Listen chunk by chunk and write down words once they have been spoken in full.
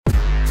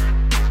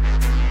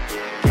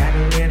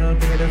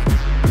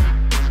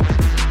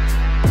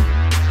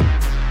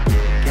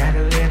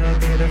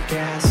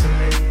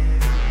gasoline.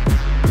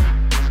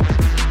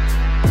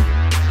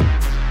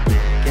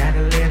 Got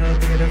a little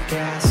bit of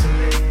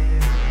gasoline.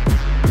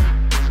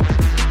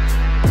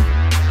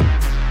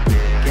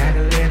 Got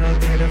a little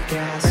bit of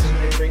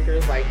gasoline.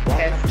 Drinkers like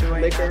test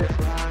liquor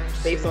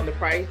based on the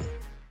price.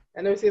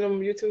 I never seen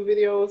them YouTube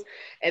videos,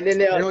 and then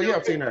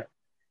I've seen that.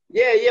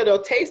 Yeah,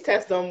 they'll taste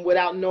test them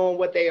without knowing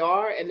what they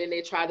are, and then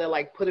they try to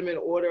like put them in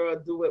order or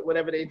do it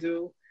whatever they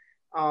do.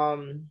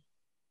 You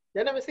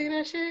never seen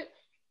that shit?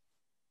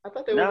 I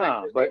thought they were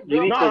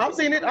like. I've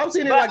seen it. I've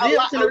seen it like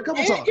I've seen it a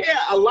couple times. Yeah,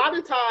 a lot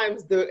of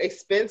times the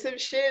expensive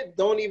shit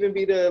don't even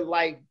be the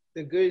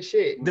good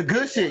shit. The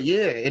good shit,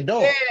 yeah, it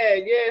don't.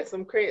 Yeah,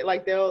 some crazy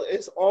like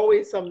it's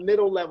always some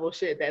middle level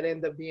shit that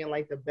end up being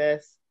like the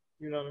best.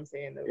 You know what I'm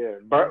saying?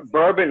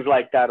 Bourbon's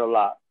like that a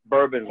lot.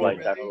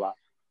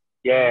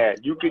 Yeah,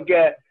 you could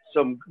get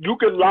some. You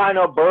could line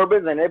up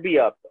bourbons, and it'd be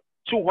a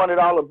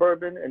 $200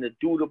 bourbon, and the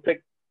dude will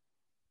pick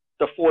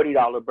the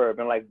 $40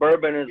 bourbon. Like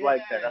bourbon is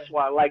like that. That's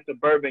why I like the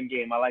bourbon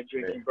game. I like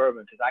drinking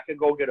bourbon because I could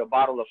go get a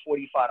bottle of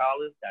 $45.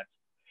 That's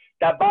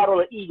that bottle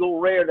of Eagle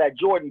Rare that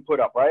Jordan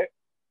put up, right?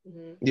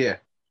 Mm-hmm. Yeah.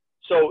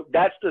 So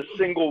that's the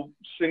single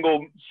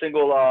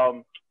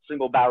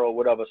barrel,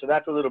 whatever. So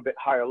that's a little bit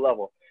higher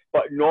level.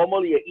 But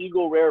normally an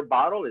Eagle Rare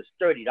bottle is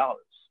 $30.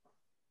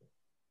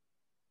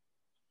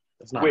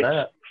 That's not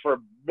bad.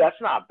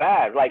 That's not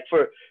bad. Like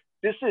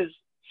this is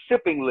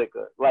sipping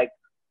liquor. Like,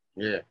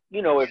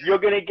 you know, if you're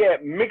gonna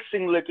get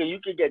mixing liquor, you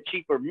can get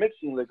cheaper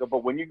mixing liquor.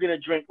 But when you're gonna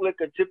drink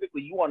liquor,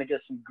 typically you want to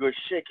get some good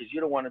shit because you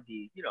don't want to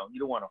be, you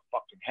don't want a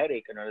fucking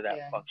headache and none of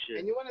that fuck shit.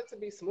 And you want it to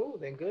be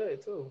smooth and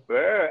good too.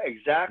 Yeah,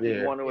 exactly.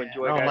 You want to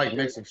enjoy that. I don't like shit.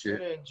 mixing shit. You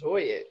want to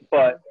enjoy it.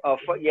 But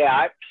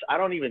I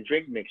don't even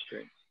drink mixed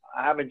drinks.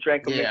 I haven't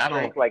drank a mixed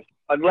drink like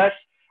unless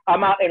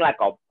I'm out in like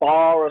a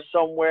bar or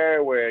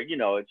somewhere where,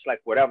 it's like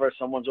whatever,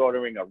 someone's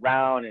ordering a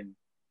round and,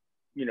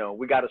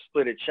 we got to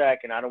split a check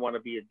and I don't want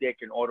to be a dick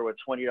and order a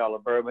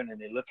 $20 bourbon and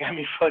they look at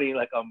me funny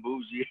like I'm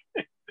bougie.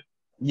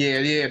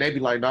 Yeah. They be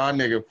like, nah,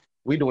 nigga,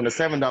 we doing the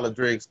 $7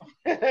 drinks.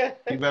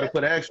 You better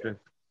put extra.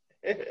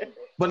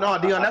 But no,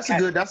 Dion, that's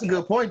a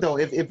good point though.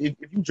 If you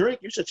drink,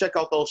 you should check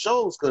out those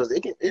shows because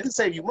it can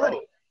save you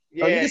money.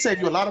 Yeah. It can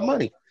save you a lot of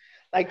money.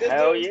 Like this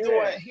dude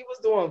was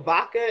doing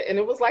vodka, and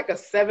it was like a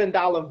 $7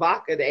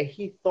 vodka that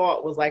he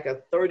thought was like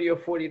a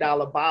 $30 or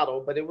 $40 bottle,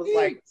 but it was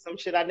like some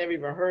shit I never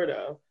even heard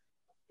of.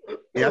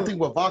 Yeah, I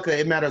think with vodka,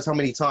 it matters how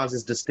many times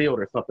it's distilled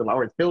or something,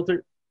 or it's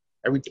filtered.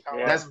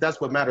 That's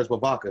what matters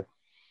with vodka.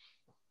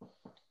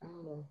 I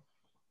don't know.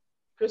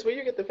 Chris, where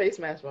you get the face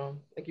mask from?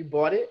 Like you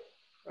bought it,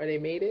 or they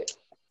made it?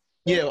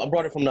 Yeah, I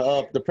brought it from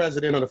the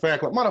president of the fan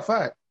club. Matter of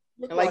fact.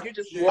 And like you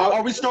just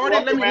are we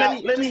started?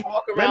 Let me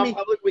walk around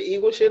public with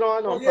Eagle shit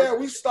on. Yeah,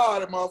 we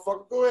started,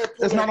 motherfucker. Go ahead.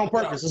 It's not on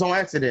purpose. It's on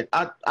accident.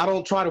 I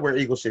don't try to wear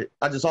Eagle shit.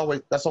 I just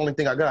always. That's the only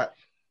thing I got.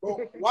 Well,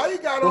 why you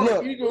got on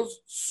the Eagles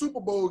Super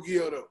Bowl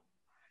gear though?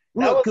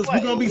 Look, because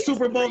we're gonna be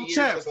Super Bowl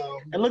champs.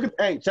 And look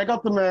at check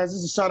out the man. This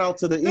is a shout out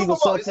to the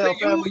Eagles Hotel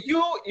family.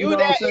 You're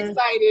that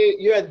excited.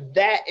 You're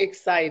that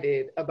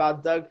excited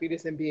about Doug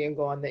Peterson being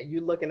gone that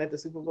you're looking at the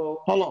Super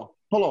Bowl. Hold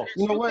on.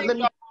 You know what? Let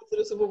me go to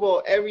the Super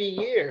Bowl every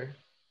year.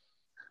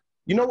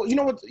 You know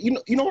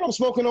what I'm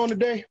smoking on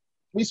today?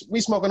 We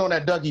smoking on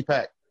that Dougie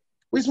pack.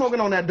 We smoking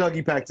on that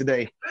Dougie pack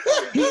today.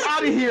 He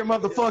out of here,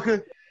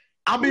 motherfucker.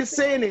 I've been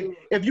saying it.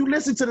 If you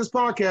listen to this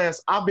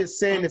podcast, I've been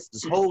saying this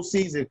whole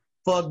season.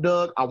 Fuck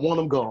Doug. I want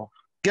him gone.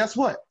 Guess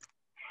what?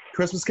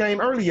 Christmas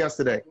came early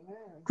yesterday.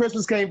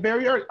 Christmas came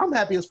very early. I'm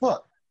happy as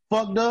fuck.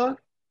 Fuck Doug.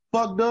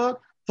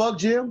 Fuck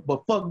Jim.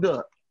 But fuck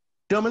Doug.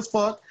 Dumb as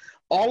fuck.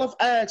 All I've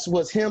asked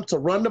was him to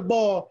run the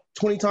ball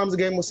 20 times a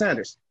game with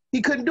Sanders.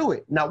 He couldn't do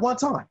it. Not one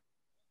time.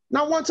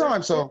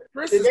 So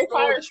did they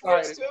fire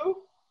Schwartz too?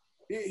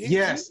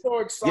 He's so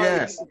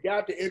excited. He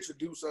forgot to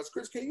introduce us.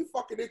 Chris, can you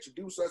fucking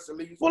introduce us at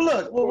least? Well,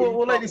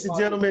 look, ladies and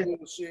gentlemen,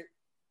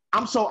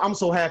 I'm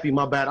so happy.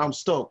 My bad. I'm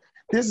stoked.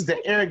 This is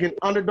the Arrogant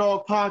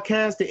Underdog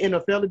Podcast, the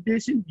NFL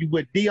edition. You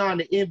with Dion,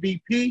 the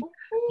MVP.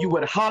 You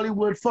with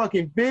Hollywood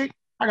fucking Big.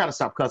 I gotta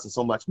stop cussing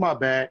so much. My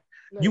bad.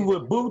 You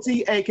with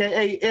Booty,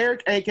 aka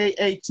Eric,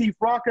 aka Chief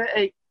Rocker,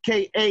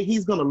 aka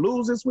he's gonna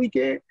lose this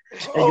weekend.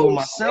 And you and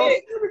myself,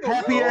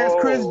 happy ass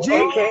Chris G,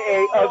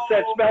 aka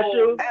Upset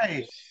Special.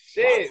 Hey,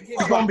 shit,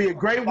 it's gonna be a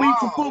great week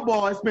for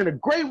football. It's been a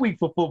great week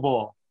for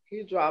football.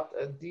 He dropped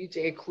a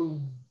DJ Clue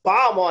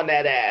bomb on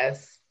that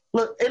ass.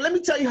 Look, and let me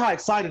tell you how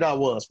excited I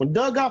was when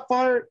Doug got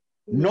fired.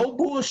 No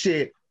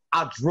bullshit.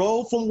 I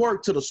drove from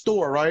work to the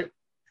store. Right,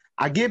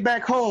 I get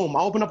back home.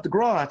 I open up the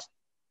garage.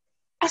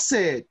 I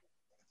said,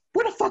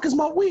 "Where the fuck is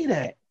my weed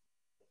at?"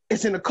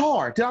 It's in the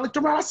car. Then I looked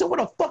around. I said,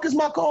 "Where the fuck is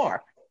my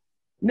car?"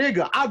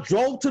 Nigga, I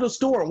drove to the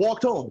store and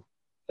walked home.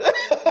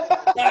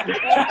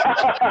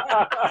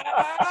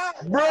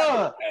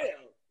 Bruh.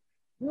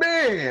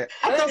 Man,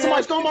 I thought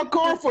somebody stole my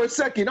car for a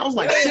second. I was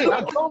like, shit,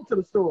 I drove to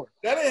the store.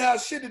 That ain't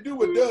have shit to do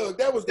with Doug.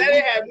 That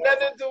ain't have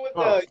nothing to do with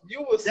Doug.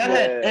 You was that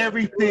had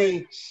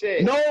everything.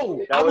 Shit.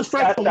 No, I was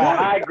fresh from work.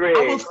 High grade.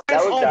 I was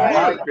fresh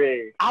off work.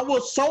 I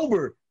was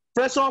sober.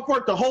 Fresh off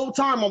work the whole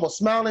time. I was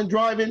smiling,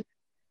 driving.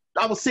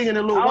 I was singing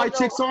a little white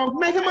chick song,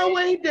 making my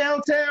way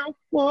downtown,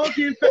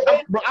 walking.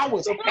 Bro, I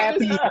was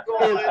happy as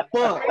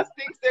fuck. Chris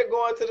thinks they're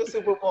going to the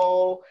Super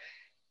Bowl,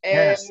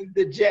 and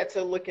the Jets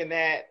are looking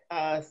at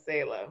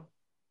Saleh.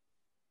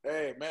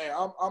 Hey man,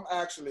 I'm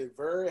actually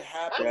very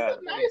happy.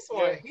 That's a nice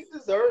one. He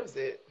deserves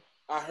it.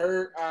 I've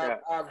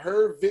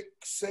heard Vic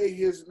say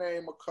his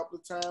name a couple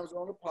of times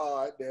on the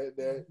pod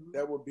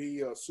that would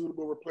be a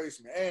suitable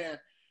replacement, and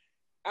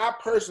I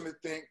personally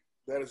think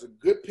that is a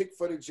good pick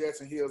for the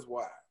Jets, and here's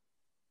why.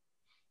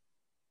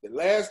 The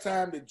last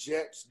time the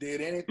Jets did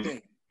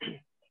anything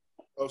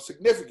of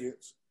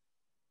significance,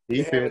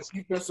 they had a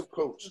defensive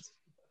coach.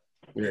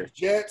 The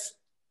Jets,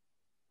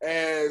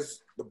 as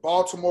the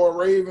Baltimore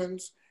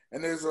Ravens,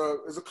 and there's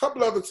a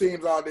couple other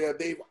teams out there,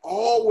 they've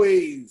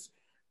always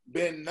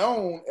been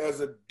known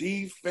as a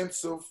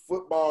defensive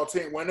football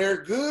team. When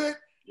they're good,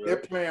 they're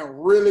playing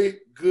really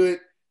good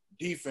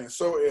defense.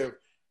 So if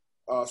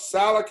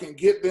Saleh can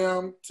get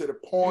them to the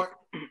point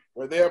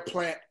where they're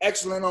playing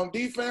excellent on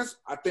defense,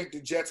 I think the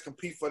Jets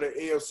compete for the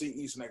AFC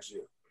East next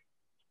year.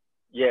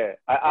 Yeah,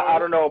 I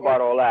don't know about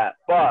all that,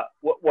 but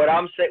what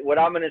I'm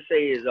gonna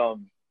say is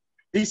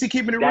DC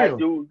keeping it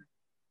real.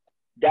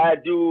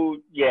 That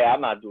dude, yeah,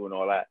 I'm not doing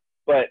all that.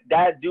 But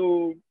that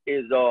dude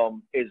is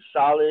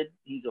solid.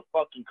 He's a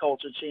fucking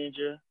culture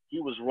changer. He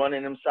was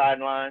running them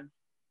sidelines.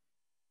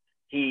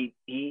 He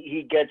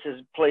gets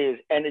his players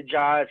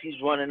energized.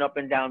 He's running up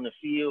and down the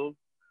field.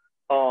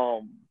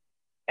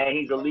 And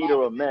he's a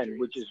leader of men,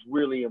 which is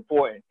really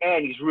important.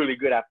 And he's really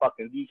good at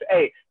fucking defense.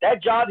 Hey,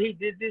 that job he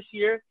did this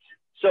year,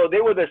 so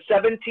they were the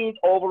 17th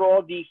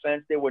overall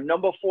defense. They were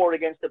number 4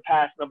 against the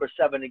pass, number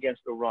 7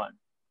 against the run,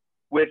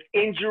 with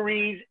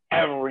injuries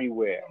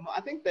everywhere.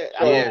 I think that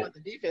I don't know about the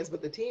defense,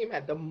 but the team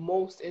had the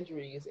most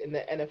injuries in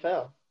the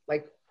NFL.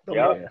 Like the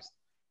most.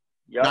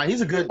 Yep. Nah,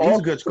 he's a good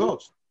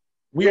coach.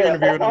 We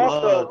interviewed him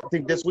I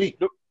think this week.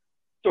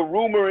 The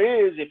rumor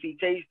is if he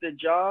takes the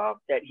job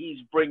that he's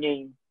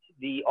bringing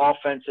the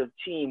offensive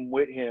team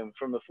with him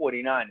from the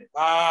 49ers.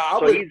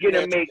 So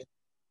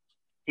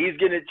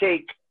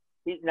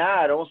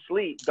don't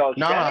sleep, dog.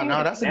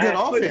 Nah, that's a good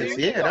offense.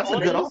 Yeah, that's a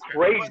good offense.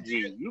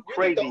 Crazy. You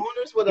crazy. The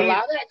owners would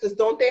allow that because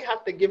don't they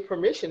have to give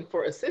permission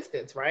for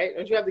assistants, right?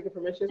 Don't you have to give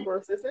permission for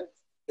assistants?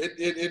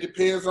 It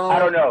depends on. I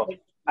don't know.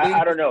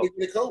 I don't know.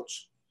 The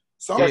coach.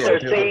 They're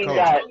saying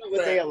that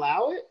would they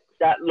allow it?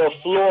 That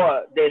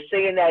LaFleur, they're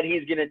saying that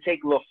he's gonna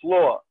take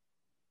LaFleur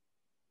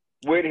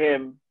with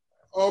him.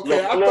 Okay,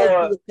 LaFleur, I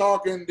thought you were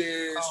talking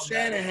the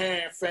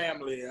Shanahan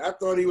family. I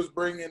thought he was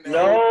bringing them.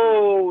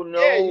 No.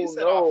 Yeah, you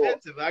said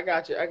offensive. I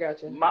got you.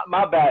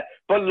 My bad.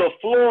 But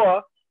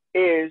LaFleur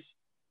is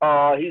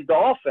he's the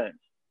offense.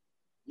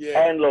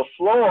 Yeah. And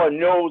LaFleur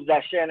knows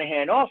that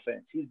Shanahan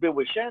offense. He's been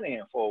with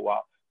Shanahan for a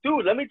while.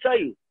 Dude, let me tell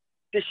you,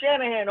 the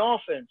Shanahan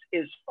offense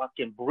is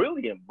fucking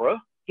brilliant, bro.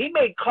 He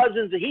made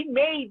Cousins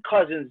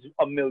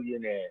a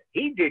millionaire.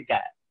 He did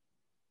that.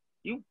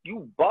 You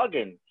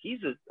bugging. He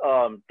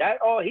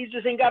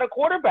just ain't got a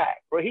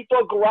quarterback. Bro. He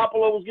thought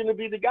Garoppolo was gonna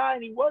be the guy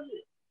and he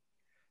wasn't.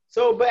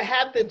 So, but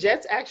have the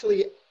Jets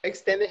actually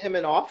extended him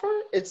an offer?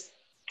 It's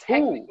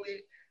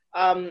technically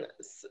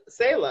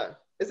Saleh.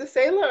 Is it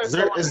Saleh or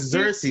It's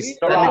Xerxes.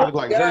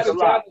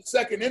 The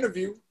second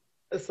interview.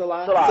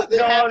 Salah. So they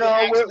haven't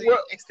actually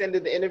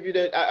extended the interview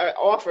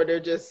offer. They're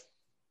just.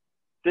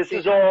 This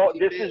is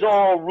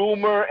all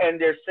rumor, and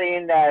they're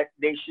saying that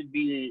they should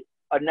be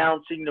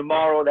announcing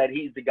tomorrow that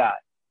he's the guy.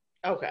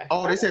 Okay.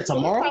 Oh, they said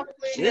tomorrow?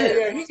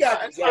 Yeah, he got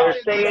the job.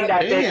 They're saying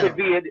that they could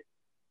be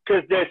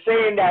because they're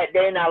saying that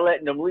they're not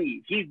letting him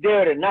leave. He's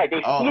there tonight.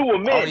 They flew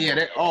him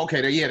in. Oh,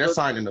 yeah. They're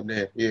signing him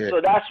there. Yeah. So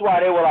that's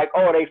why they were like,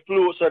 they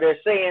flew. So they're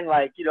saying,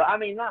 like,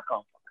 not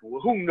gonna fucking,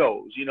 who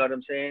knows? You know what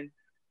I'm saying?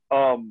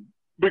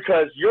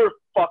 Because you're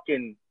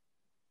fucking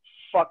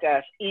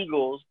fuck-ass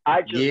Eagles.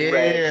 I just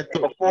read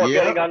before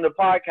getting on the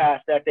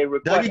podcast that they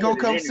requested Dougie gonna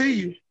come see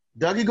you.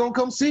 Dougie gonna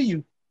come see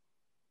you.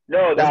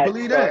 No,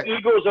 the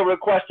Eagles are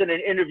requesting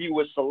an interview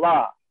with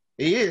Salah.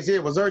 He is,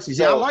 with Xerxes.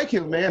 Yeah, I like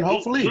him, man.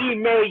 Hopefully.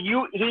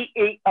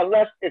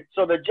 Unless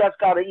so the Jets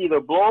got to either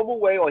blow him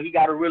away or he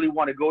got to really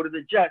want to go to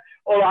the Jets.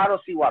 Although I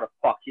don't see why the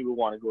fuck he would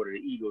want to go to the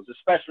Eagles,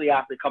 especially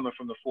after coming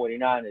from the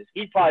 49ers.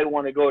 He'd probably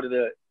want to go to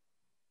the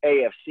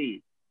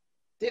AFC.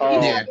 Did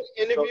he have an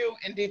interview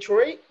in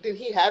Detroit? Did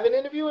he have an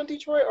interview in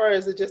Detroit, or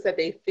is it just that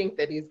they think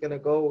that he's gonna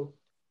go?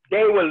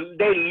 They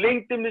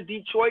linked him to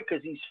Detroit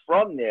because he's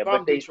from there,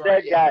 but they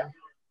said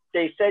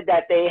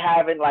that they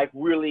haven't like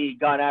really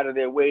gone out of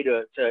their way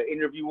to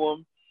interview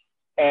him,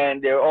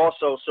 and there are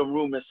also some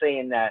rumors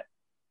saying that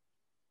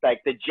like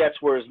the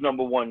Jets were his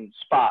number one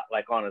spot,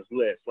 like on his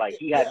list. Like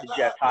he had the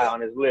Jets high on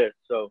his list.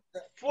 So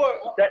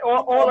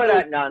all of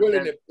that nonsense.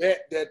 Willing to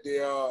bet that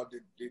the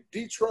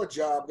Detroit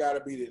job got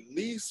to be the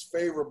least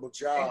favorable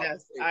job.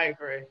 Yes, I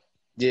agree.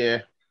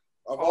 Yeah.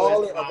 Of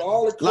all the a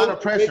lot of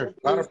pressure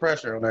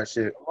on that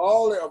shit.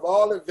 Of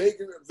all the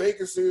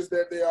vacancies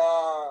that there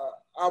are,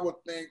 I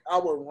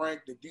would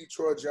rank the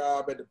Detroit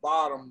job at the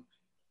bottom,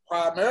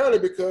 primarily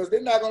because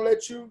they're not gonna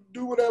let you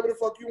do whatever the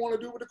fuck you want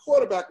to do with the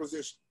quarterback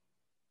position.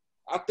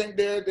 I think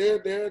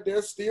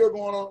they're still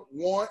going to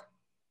want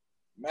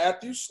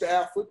Matthew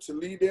Stafford to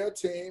lead their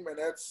team, and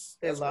that's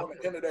going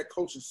to enter that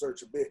coaching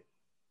search a bit.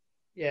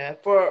 Yeah,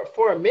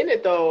 for a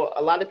minute though,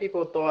 a lot of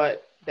people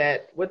thought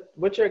that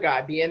what's your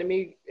guy,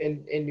 Bieniemy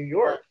in New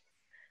York,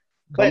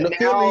 Come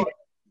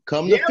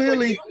to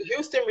Philly.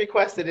 Houston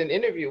requested an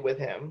interview with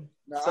him.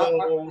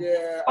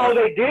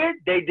 They did.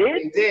 They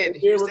did.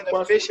 Houston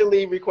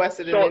officially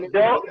requested an interview.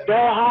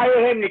 They'll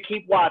hire him to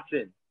keep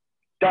Watson.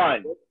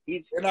 Done.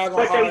 They're not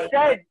going to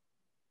hire him.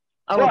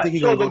 I don't think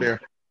he's going to go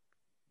there.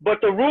 But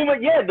the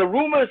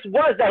rumors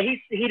was that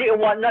he didn't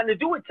want nothing to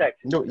do with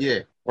Texas. No, yeah,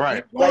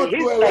 right.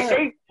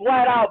 They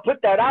flat out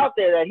put that out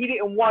there that he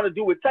didn't want to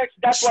do with Texas.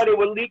 That's why they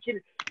were leaking.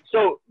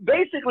 So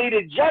basically,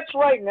 the Jets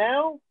right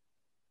now,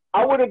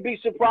 I wouldn't be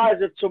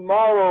surprised if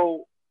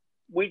tomorrow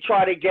we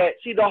try to get.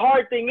 See, the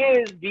hard thing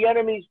is the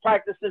enemy's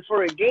practicing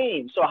for a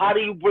game. So how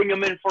do you bring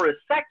them in for a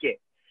second?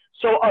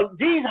 So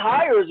these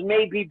hires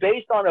may be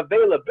based on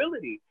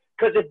availability.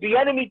 Because if the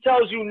enemy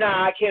tells you,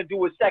 nah, I can't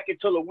do a second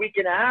till a week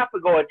and a half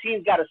ago, a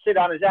team's got to sit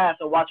on his ass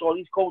and watch all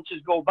these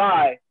coaches go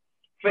by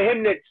for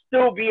him to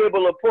still be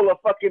able to pull a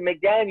fucking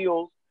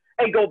McDaniels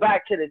and go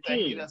back to the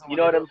team. You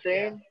know what I'm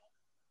saying?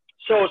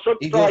 So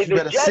like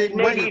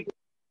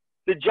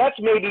the Jets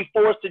may be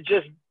forced to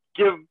just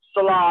give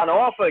Salah an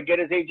offer, get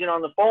his agent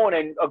on the phone,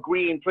 and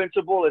agree in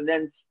principle, and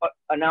then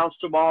announce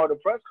tomorrow the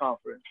press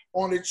conference.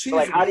 On the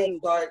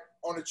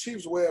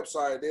Chiefs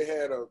website, they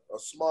had a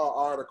small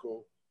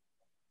article.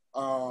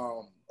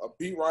 A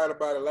beat writer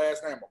by the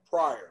last name of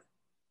Pryor.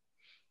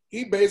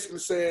 He basically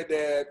said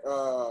that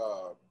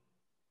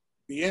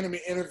Bieniemy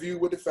interviewed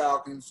with the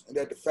Falcons and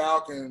that the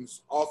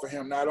Falcons offer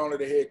him not only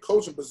the head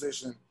coaching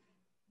position,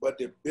 but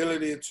the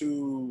ability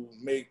to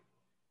make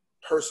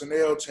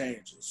personnel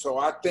changes. So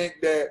I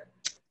think that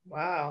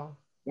I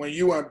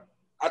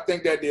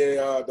think that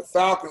the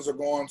Falcons are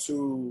going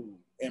to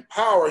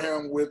empower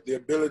him with the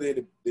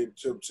ability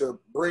to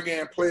bring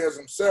in players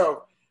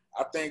himself.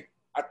 I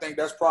think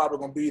that's probably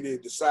going to be the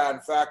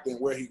deciding factor in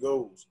where he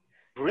goes.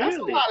 Really? That's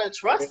a lot of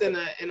trust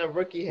in a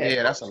rookie head.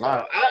 Yeah, that's a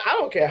lot. I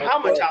don't care how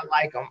much I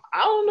like him.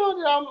 I don't know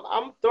that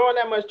I'm throwing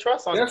that much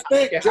trust on him.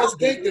 Just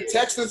think the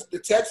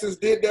Texans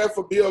did that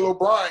for Bill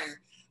O'Brien.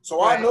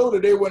 So I know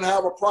that they wouldn't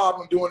have a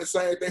problem doing the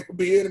same thing for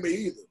Bieniemy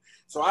either.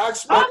 So I'm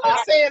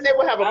not saying they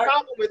would have a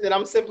problem with it.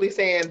 I'm simply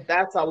saying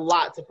that's a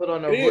lot to put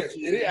on a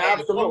rookie. It is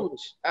absolutely.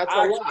 That's a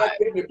lot.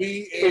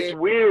 It's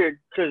weird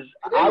because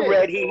I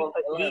read he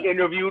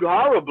interviewed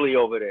horribly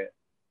over there.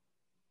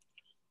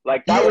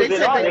 Like that was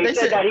they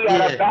said that he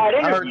had a bad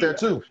interview. I heard that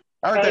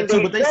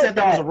too. But they said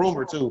that was a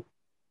rumor too.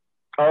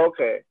 Oh,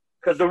 okay.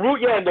 Because the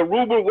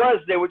rumor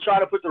was they were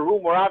trying to put the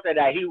rumor out there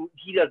that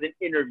he doesn't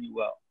interview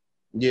well.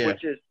 Yeah.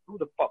 Which is who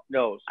the fuck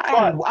knows.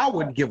 I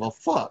wouldn't give a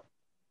fuck.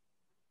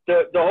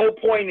 The whole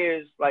point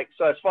is, like,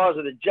 so as far as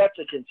the Jets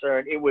are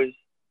concerned, it was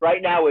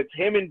right now it's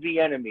him and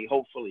Bieniemy,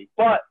 hopefully.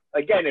 But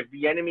again, if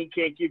Bieniemy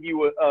can't give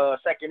you a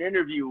second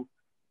interview,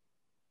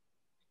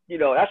 you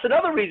know, that's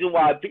another reason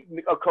why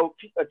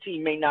a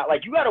team may not,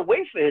 like, you got to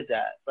wait for his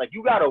ass. Like,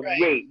 you got to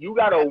wait. You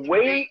got to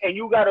wait, and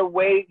you got to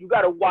wait. You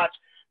got to watch.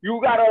 You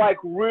got to, like,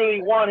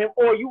 really want him,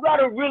 or you got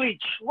to really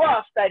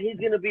trust that he's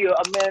going to be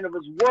a man of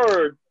his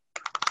word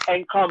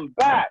and come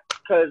back.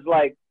 Because,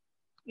 like,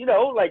 you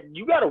know, like,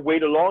 you got to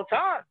wait a long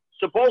time.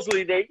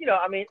 Supposedly they, you know,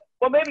 I mean,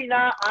 well, maybe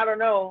not. I don't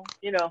know,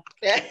 you know.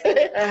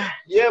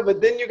 Yeah, but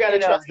then you got to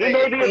trust. He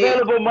may be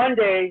available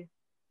Monday.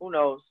 Who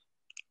knows?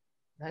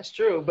 That's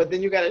true. But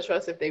then you got to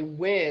trust if they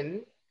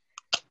win.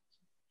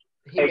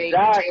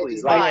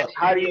 Exactly. Like,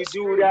 how do you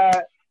do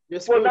that?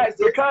 Well,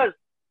 because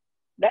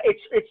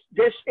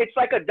it's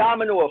like a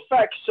domino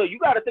effect. So you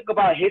got to think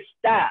about his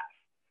staff,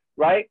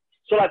 right?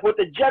 So, like, what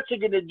the Jets are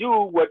going to do,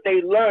 what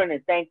they learn,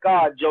 and thank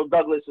God Joe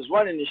Douglas is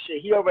running this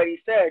shit. He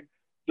already said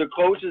the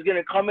coach is going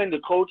to come in. The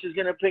coach is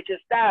going to pick his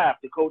staff.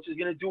 The coach is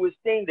going to do his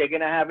thing. They're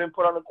going to have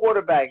input on the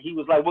quarterback. He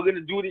was like, we're going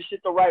to do this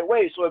shit the right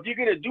way. So, if you're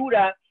going to do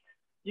that,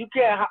 you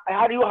can't –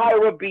 how do you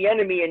hire a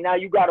Bieniemy and now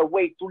you got to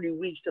wait 3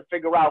 weeks to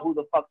figure out who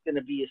the fuck's going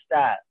to be his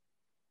staff?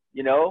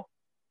 You know?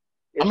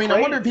 I mean, crazy.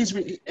 I wonder if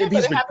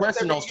he's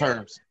requesting those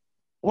terms.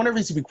 I wonder if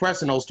he's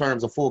requesting those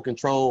terms of full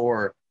control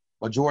or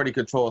majority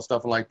control and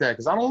stuff like that.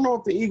 Because I don't know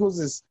if the Eagles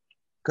is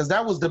 – because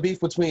that was the beef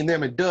between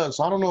them and Doug.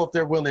 So I don't know if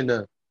they're willing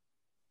to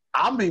 –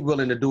 I'll be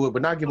willing to do it,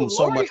 but not give them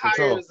so much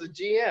control. Hires a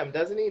GM,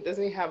 doesn't he?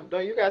 Doesn't he have –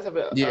 don't you guys have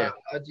a GM?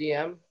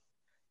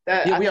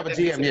 We have a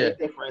GM, yeah.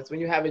 Difference. When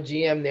you have a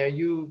GM there,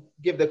 you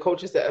give the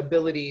coaches the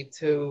ability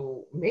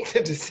to make the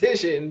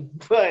decision.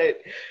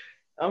 But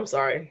I'm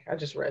sorry. I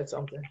just read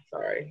something.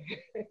 Sorry.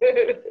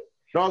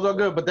 No, it's all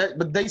good.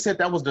 But they said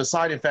that was the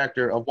deciding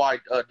factor of why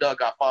Doug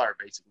got fired,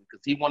 basically, because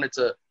he wanted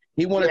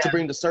to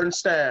bring the certain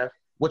staff,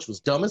 which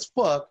was dumb as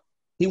fuck.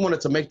 He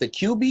wanted to make the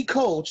QB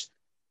coach.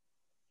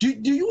 Do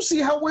you see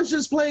how Wentz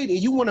just played? And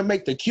you want to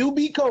make the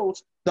QB coach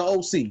the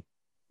OC?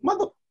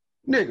 Mother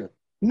nigga.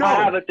 No.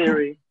 I have a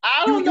theory.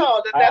 I don't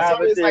know. That's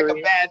always like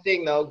a bad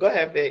thing, though. Go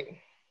ahead,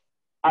 Vic.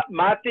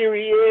 My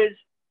theory is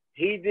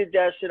he did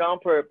that shit on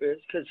purpose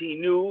because he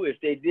knew if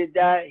they did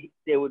that,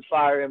 they would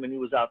fire him and he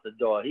was out the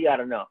door. He had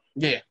enough.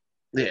 Yeah.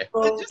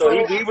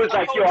 So he was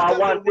like, yo, I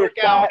want this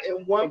guy.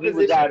 In one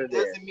position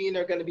doesn't mean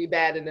they're going to be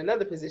bad in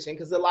another position,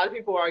 because a lot of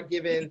people are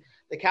giving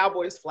the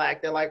Cowboys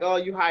flack. They're like, oh,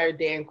 you hired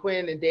Dan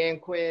Quinn, and Dan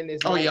Quinn is.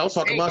 Oh, yeah, I was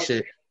talking about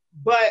shit.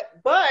 But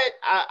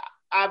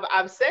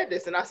I've said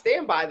this, and I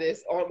stand by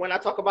this. When I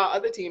talk about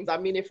other teams, I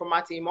mean it for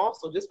my team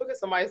also. Just because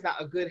somebody's not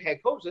a good head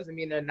coach doesn't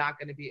mean they're not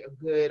going to be a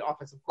good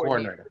offensive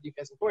coordinator,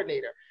 defensive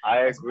coordinator. I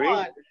agree.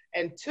 One.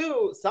 And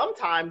two,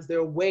 sometimes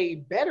they're way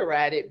better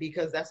at it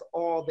because that's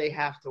all they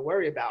have to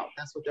worry about.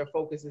 That's what their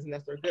focus is, and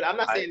that's their good. I'm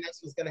not saying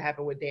that's what's going to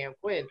happen with Dan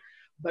Quinn,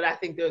 but I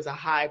think there's a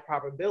high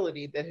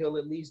probability that he'll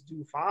at least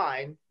do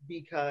fine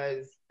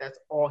because that's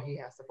all he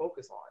has to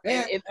focus on.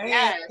 And he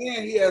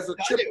has a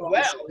chip on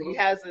his shoulder. He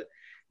has a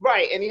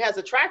right, and he has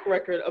a track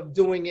record of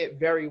doing it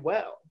very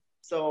well.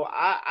 So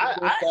I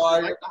like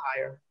the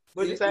hire.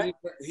 What did you say?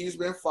 He's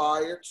been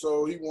fired,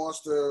 so he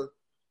wants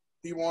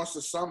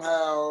to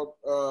somehow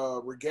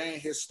regain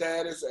his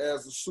status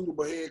as a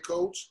suitable head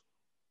coach.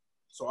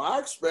 So I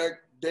expect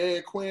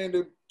Dan Quinn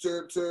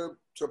to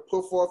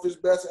put forth his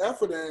best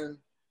effort and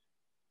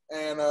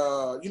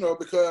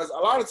because a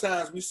lot of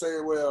times we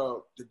say,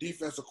 well, the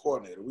defensive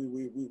coordinator,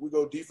 we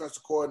go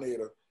defensive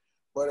coordinator.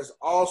 But it's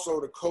also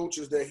the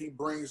coaches that he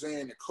brings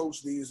in to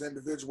coach these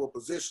individual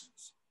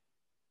positions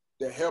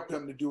that help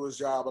him to do his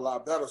job a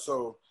lot better.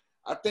 So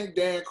I think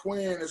Dan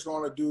Quinn is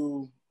going to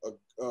do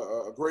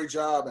a great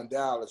job in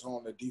Dallas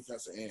on the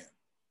defensive end,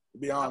 to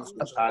be honest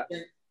with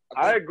you.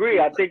 I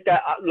agree. I think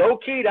that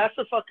low-key, that's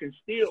a fucking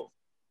steal.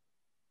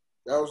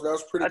 That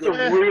was pretty good.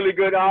 That's a really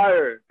good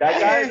hire.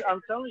 That guy,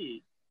 I'm telling you.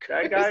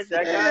 That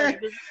guy.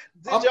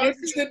 I'm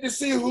interested to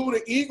see who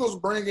the Eagles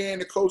bring in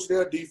to coach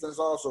their defense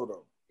also,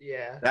 though.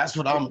 Yeah, that's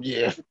what I'm.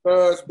 Yeah,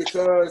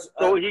 because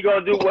so he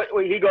gonna do what?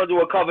 He gonna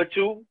do a cover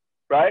 2,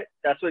 right?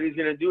 That's what he's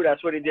gonna do.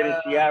 That's what he did in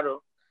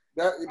Seattle.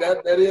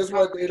 That is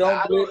what they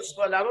don't blitz.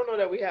 But I don't know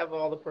that we have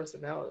all the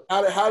personnel.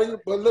 How do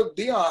you? But look,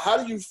 Dion,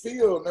 how do you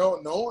feel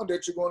knowing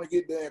that you're going to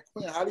get Dan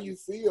Quinn? How do you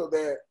feel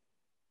that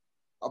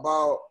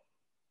about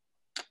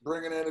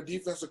bringing in a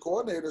defensive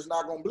coordinator that's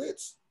not going to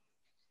blitz?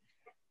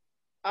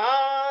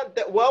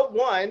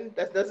 One,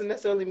 that doesn't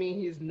necessarily mean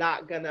he's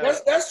not gonna.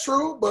 That's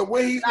true, but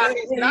when he's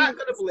not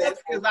gonna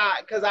blitz,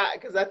 because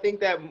I think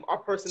that our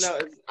personnel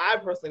is. I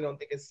personally don't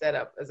think it's set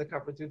up as a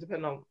cover 2,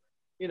 depending on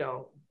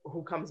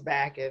who comes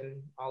back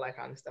and all that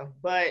kind of stuff.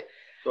 But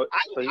so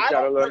you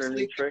gotta learn a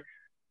new trick.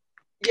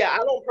 Yeah, I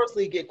don't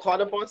personally get caught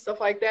up on stuff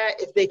like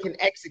that if they can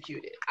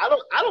execute it. I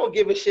don't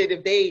give a shit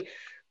if they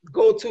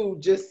go to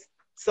just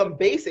some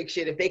basic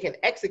shit. If they can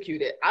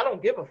execute it, I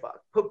don't give a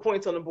fuck. Put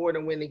points on the board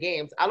and win the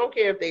games. I don't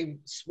care if they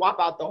swap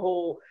out the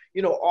whole,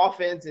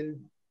 offense and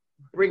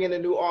bring in a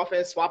new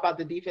offense, swap out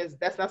the defense.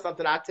 That's not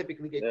something I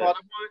typically get caught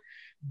up on.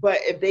 But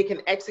if they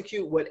can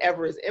execute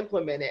whatever is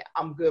implemented,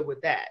 I'm good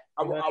with that.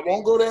 I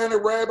won't go down the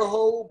rabbit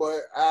hole,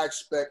 but I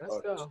expect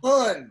a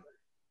ton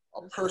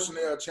of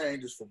personnel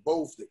changes for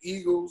both the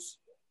Eagles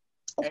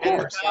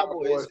and the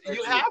Cowboys.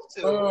 You have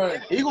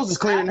to. Eagles is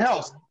cleaning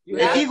house.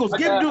 The Eagles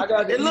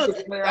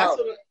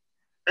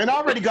and I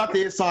already got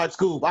the inside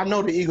scoop. I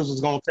know the Eagles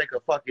is gonna take a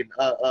fucking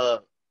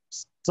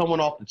someone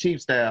off the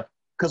Chiefs staff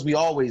because we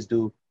always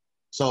do.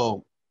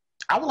 So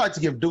I would like to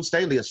give Duke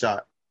Staley a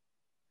shot.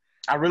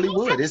 I really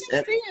would. It's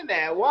seeing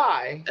that.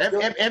 Why?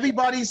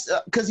 Everybody's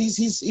because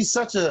he's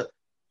such a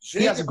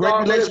he has a great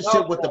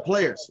relationship with the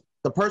players,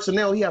 the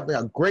personnel. He has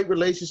a great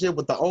relationship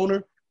with the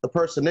owner, the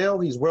personnel.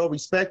 He's well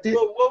respected.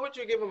 Well, what would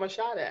you give him a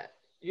shot at?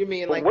 You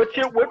mean like what's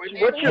your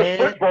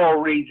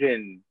football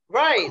reason?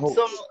 Right. Coach.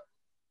 So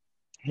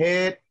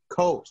head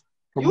coach.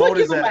 You would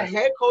give him a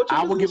head coach?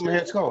 I would give him a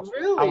head coach.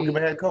 Really? I would give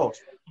him a head coach.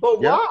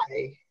 But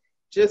why?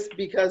 Just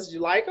because you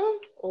like him,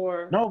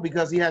 or no?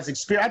 Because he has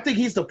experience. I think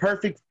he's the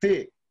perfect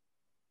fit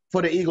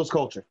for the Eagles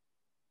culture.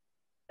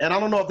 And I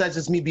don't know if that's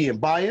just me being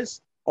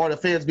biased or the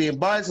fans being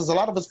biased, because a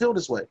lot of us feel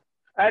this way.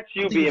 That's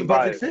you being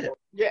biased.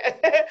 Yeah.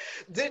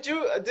 Did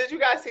you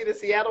guys see the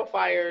Seattle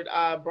fired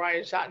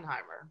Brian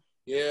Schottenheimer?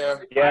 Yeah.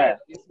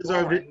 He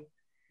deserved it.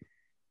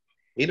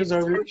 He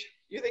deserved it.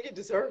 You think he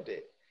deserved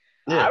it?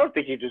 Yeah. I don't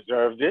think he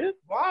deserved it.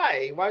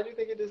 Why? Why do you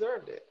think he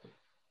deserved it?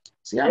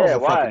 Seattle's a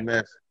fucking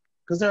mess.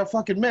 Because they're a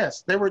fucking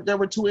mess. They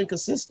were too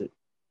inconsistent.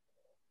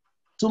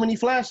 Too many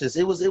flashes.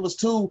 It was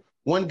too.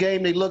 One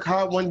game they look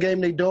hot, one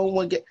game they don't.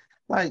 One game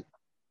like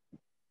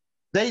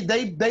they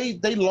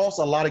lost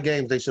a lot of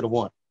games they should have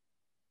won.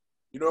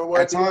 You know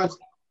what? At times.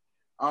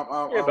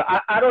 But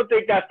I don't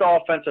think that's the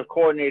offensive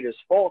coordinator's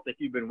fault if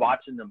you've been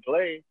watching them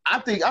play. I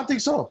think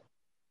so.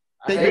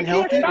 They've been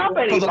healthy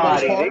for the most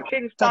part. They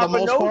can't stop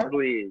a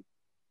nosebleed.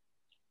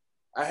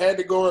 I had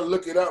to go and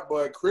look it up,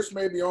 but Chris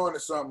may be on to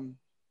something.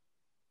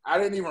 I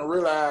didn't even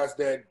realize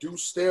that Duke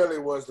Staley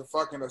was the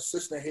fucking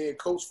assistant head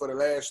coach for the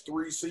last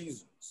 3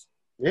 seasons.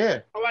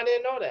 Yeah. Oh, I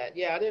didn't know that.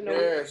 Yeah, I didn't know.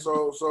 Yeah,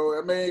 so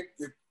I mean,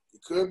 it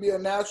could be a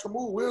natural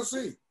move. We'll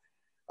see.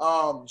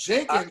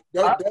 Jenkins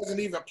doesn't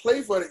even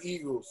play for the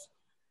Eagles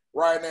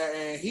right now,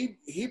 and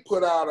he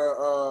put out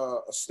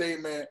a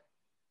statement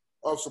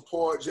of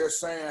support, just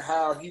saying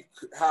how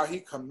he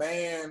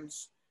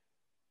commands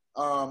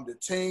the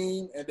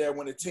team, and that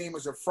when the team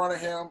is in front of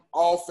him,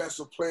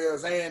 offensive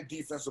players and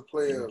defensive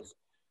players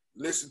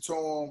listen to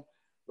him.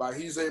 Like,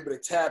 he's able to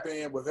tap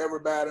in with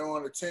everybody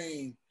on the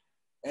team.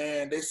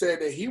 And they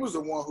said that he was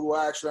the one who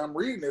actually, I'm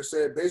reading it,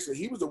 said basically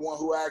he was the one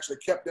who actually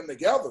kept them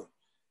together.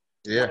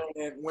 Yeah.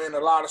 When a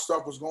lot of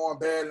stuff was going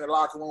bad in the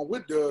locker room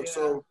with Doug. Yeah.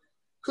 So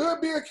could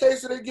be a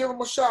case that they give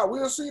him a shot.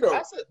 We'll see,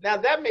 though. Now,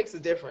 that makes a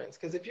difference,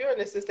 because if you're an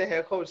assistant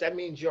head coach, that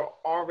means you're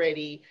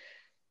already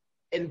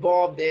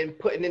involved in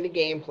putting in the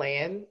game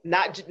plan,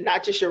 not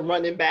just your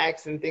running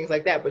backs and things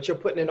like that, but you're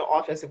putting in an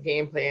offensive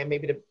game plan,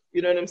 maybe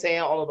you know what I'm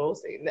saying? All of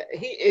those things.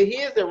 He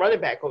is the running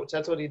back coach.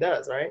 That's what he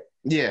does, right?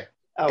 Yeah.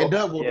 Oh, and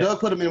Doug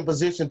put him in a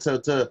position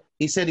to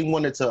he said he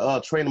wanted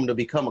to train him to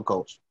become a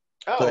coach.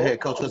 To a head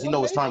coach, because he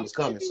knows his time is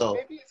coming. So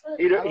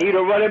he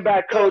the running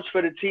back coach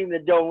for the team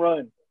that don't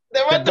run.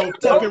 That don't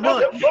fucking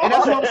run. And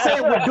that's what I'm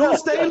saying. With Deuce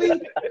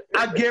Staley,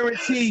 I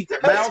guarantee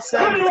Miles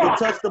Sanders will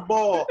touch the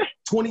ball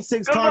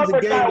 26 times a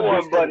game.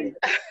 One, buddy.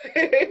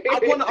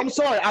 I'm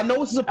sorry. I know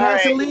this is a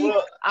passing league.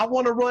 I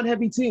want to run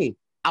heavy team.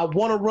 I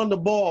want to run the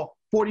ball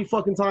 40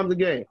 fucking times a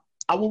game.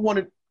 I would want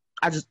it.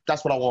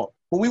 That's what I want.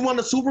 When we won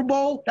the Super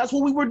Bowl, that's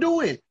what we were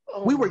doing.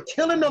 We were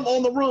killing them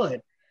on the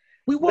run.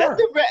 We were.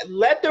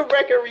 Let the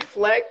record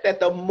reflect that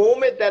the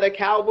moment that a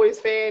Cowboys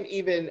fan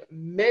even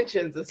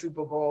mentions the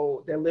Super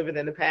Bowl, they're living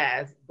in the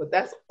past. But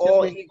that's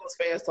all Eagles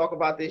fans talk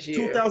about this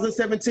year.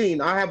 2017,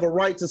 I have a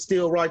right to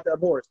still ride that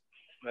horse.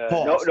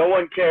 No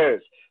one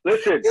cares.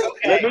 Listen,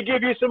 let me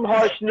give you some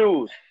harsh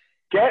news.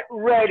 Get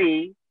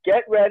ready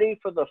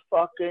for the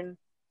fucking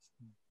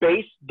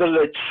the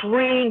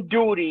latrine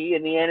duty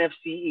in the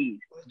NFC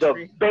East.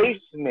 The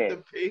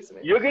basement.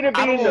 You're going to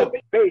be in the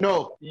basement.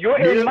 No.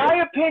 In my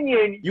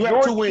opinion,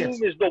 your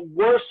team is the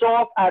worst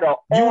off out of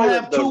all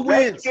of them. The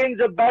Redskins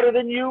are better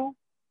than you.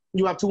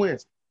 You have 2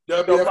 wins. I'm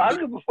not going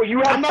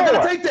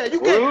to take that.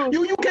 You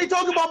can't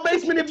talk about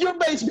basement if you're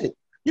basement.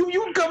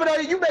 You coming out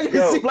here, you make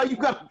it seem like you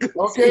got.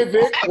 Okay,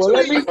 Vic. Well,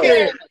 let me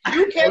say.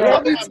 You can't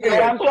talk about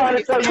what I'm trying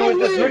to tell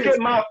you is just look at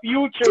my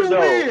future,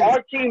 though.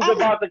 Our team's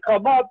about to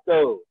come up,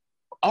 though.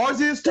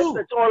 Ours is too.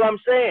 That's all I'm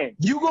saying.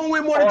 You gonna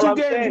win more than 2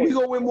 games, and we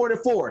gonna win more than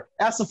 4.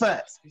 That's a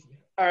fact.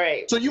 All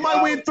right. So you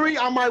might win 3,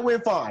 I might win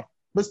 5,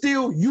 but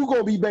still, you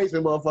gonna be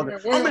basement, motherfucker.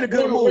 I'm in a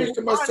good mood.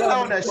 I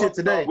allowed that shit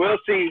today. We'll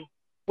see.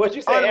 What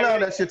you say? I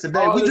allowed that shit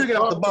today. We drinking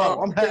off the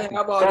bottle. I'm happy.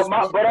 But hold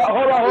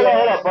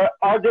on. But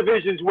our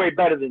division's way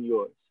better than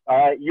yours. All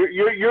right,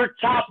 you're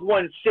top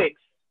 1-6.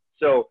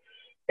 So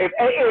if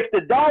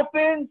the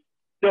Dolphins,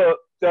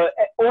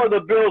 or the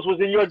Bills was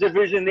in your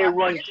division, they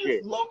run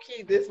shit. Low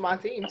key, this is my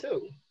team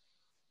too.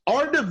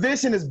 Our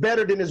division is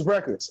better than his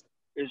records.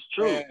 It's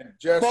true.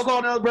 Fuck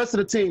all the rest of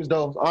the teams,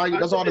 though.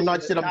 That's all the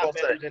nice shit I'm gonna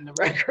say. Than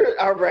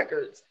our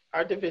records,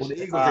 our division. Well,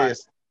 the Eagles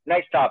is.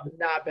 Next topic.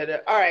 Not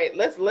better. All right,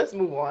 let's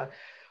move on.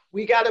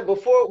 We gotta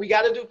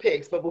do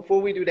picks, but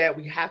before we do that,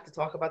 we have to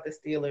talk about the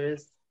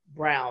Steelers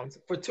Browns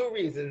for 2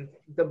 reasons.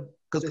 The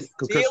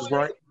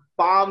Steelers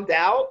bombed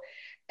out,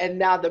 and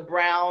now the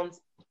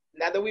Browns.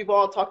 Now that we've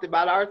all talked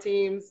about our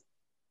teams,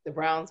 the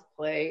Browns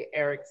play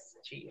Eric's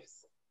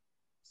Chiefs.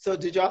 So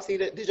did y'all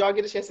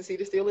get a chance to see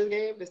the Steelers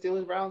game, the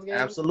Steelers-Browns game?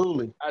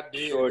 Absolutely. I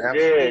did. Sure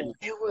did.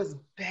 It was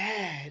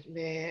bad,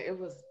 man. It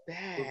was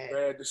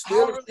bad. The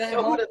Steelers came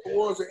on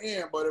towards the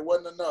end, but it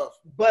wasn't enough.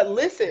 But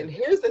listen,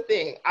 here's the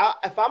thing.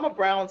 If I'm a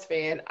Browns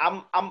fan,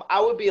 I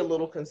would be a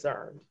little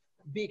concerned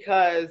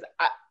because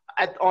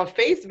on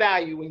face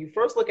value, when you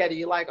first look at it,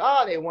 you're like,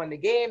 oh, they won the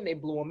game, they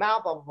blew them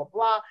out, blah, blah, blah,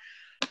 blah.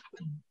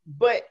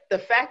 But the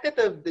fact that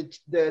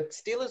the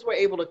Steelers were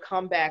able to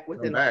come back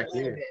within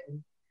 11,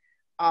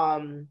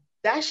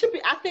 that should be.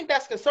 I think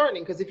that's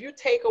concerning because if you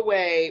take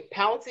away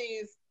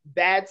Pouncey's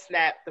bad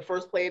snap, the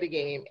first play of the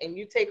game, and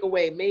you take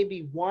away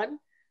maybe 1,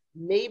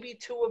 maybe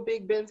 2 of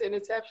Big Ben's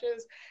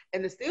interceptions,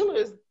 and the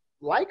Steelers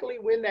likely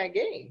win that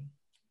game.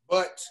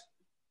 But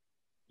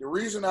the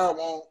reason I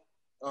won't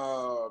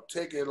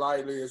take it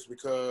lightly is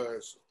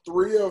because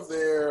 3 of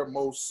their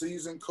most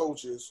seasoned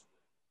coaches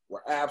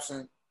were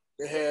absent.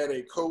 They had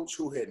a coach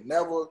who had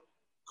never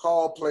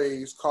calling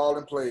plays.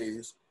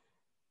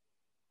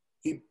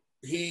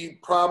 He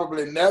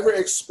probably never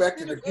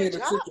expected to be in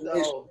a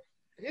situation.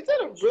 He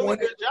did a really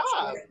good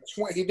job.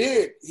 He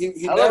did.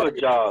 He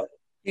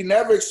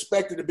never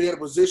expected to be in a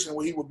position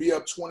where he would be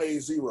up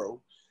 28-0.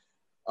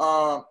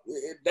 That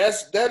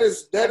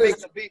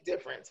makes a big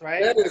difference,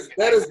 right?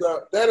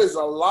 That is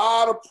a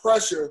lot of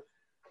pressure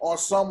on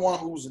someone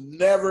who's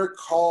never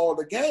called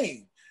a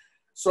game.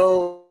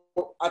 So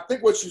I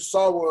think what you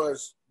saw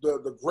was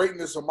the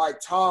greatness of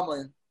Mike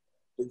Tomlin,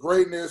 the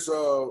greatness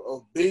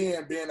of being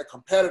a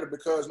competitor,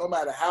 because no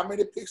matter how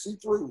many picks he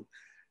threw,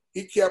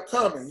 he kept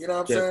coming. You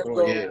know what I'm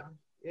saying?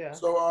 Yeah.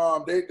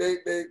 So they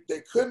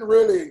couldn't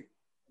really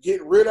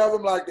get rid of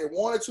him like they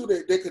wanted to.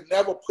 They could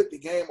never put the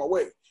game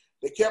away.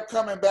 They kept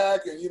coming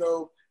back, and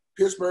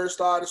Pittsburgh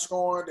started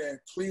scoring, and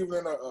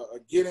Cleveland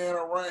get in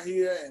a run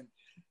here and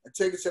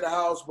take it to the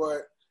house.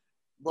 But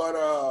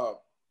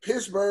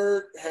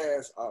Pittsburgh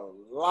has a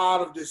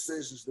lot of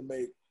decisions to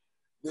make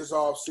this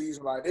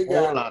offseason. Like they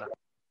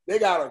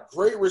got a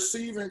great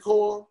receiving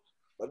core,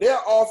 but their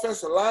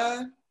offensive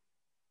line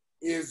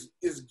is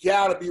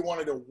gotta be one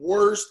of the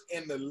worst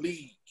in the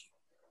league.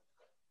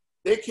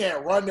 They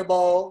can't run the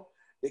ball.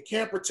 They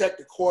can't protect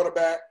the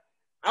quarterback.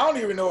 I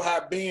don't even know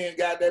how Ben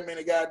got that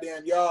many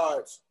goddamn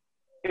yards.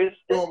 I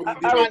don't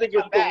think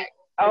it's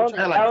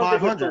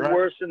the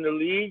worst in the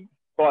league,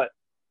 but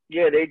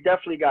yeah, they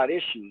definitely got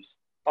issues.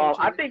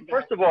 I think,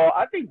 first of all,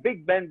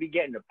 Big Ben be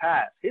getting the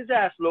pass. His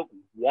ass look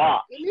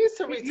washed. He needs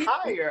to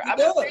retire.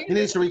 He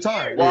needs to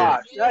retire.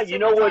 Washed. Yeah, you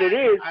know what it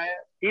is?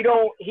 He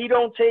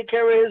don't take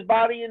care of his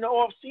body in the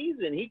off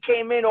season. He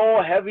came in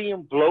all heavy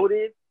and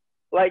bloated.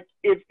 Like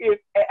if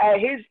at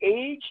his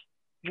age,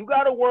 you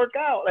got to work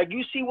out. Like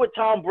you see what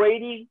Tom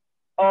Brady.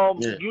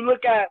 You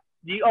look at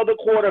the other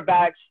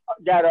quarterbacks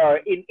that are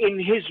in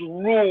his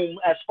room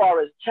as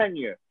far as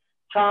tenure.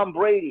 Tom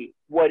Brady,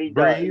 what he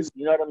does,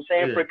 you know what I'm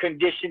saying, for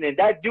conditioning.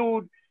 That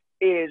dude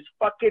is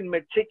fucking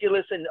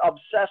meticulous and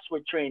obsessed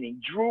with training.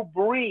 Drew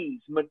Brees,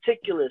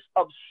 meticulous,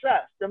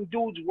 obsessed. Them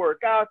dudes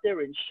work out.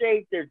 They're in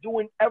shape. They're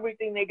doing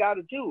everything they got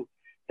to do.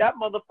 That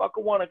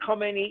motherfucker want to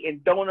come in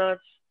eating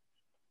donuts,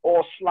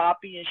 all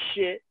sloppy and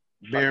shit.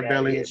 Bare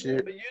belly and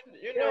shit. But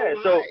you know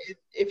why? So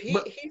if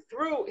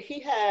he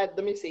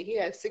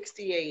had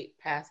 68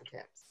 pass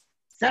attempts.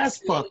 That's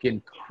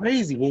fucking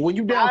crazy. Well, when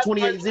you down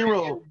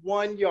 28-0.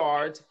 1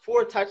 yard,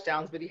 4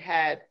 touchdowns, but he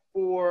had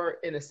 4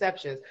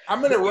 interceptions. How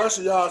many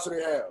rushing yards do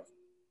they have?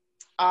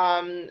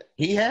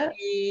 He had.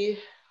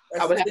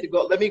 I would have to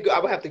go. I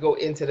would have to go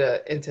into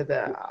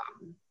the.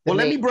 Well,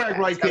 let me brag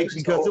right quick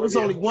because there was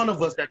only one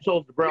of us that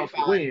chose the Browns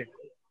to win.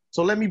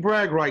 So let me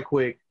brag right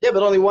quick. Yeah,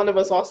 but only one of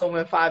us also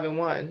went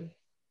 5-1.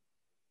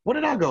 What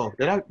did I go?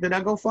 Did I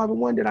go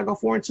 5-1? Did I go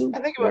 4-2? I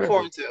think it went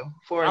 4-2.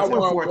 4-2. I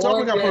went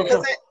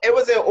 4-2. It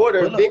was in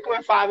order. Vic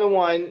went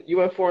 5-1. You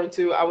went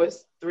 4-2. I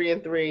was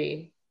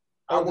 3-3.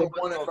 I went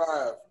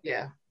 1-5.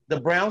 Yeah. The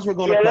Browns were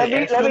going to play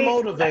extra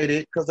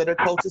motivated because their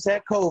coaches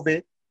had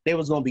COVID. They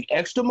was going to be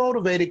extra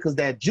motivated because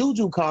that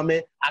Juju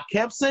comment, I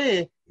kept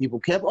saying, people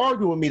kept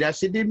arguing with me. That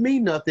shit didn't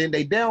mean nothing.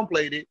 They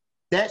downplayed it.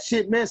 That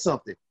shit meant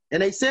something.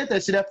 And they said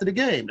that shit after the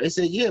game. They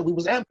said, yeah, we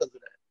was amped because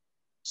of that.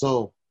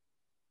 So,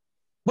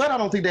 but I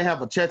don't think they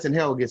have a chance in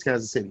hell against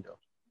Kansas City, though.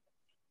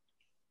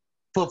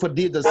 For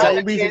the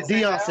same reason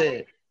Dion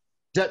said.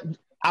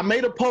 I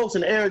made a post,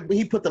 and Eric,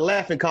 he put the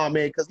laughing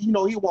comment because, you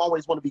know, he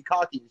always want to be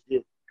cocky and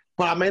shit.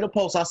 But I made a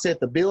post. I said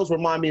the Bills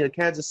remind me of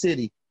Kansas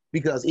City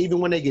because even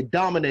when they get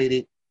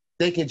dominated,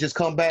 they can just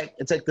come back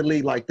and take the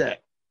lead like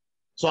that.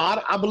 So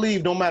I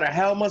believe no matter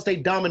how much they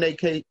dominate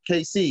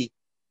KC,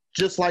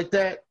 just like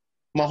that,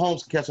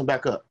 Mahomes can catch them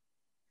back up.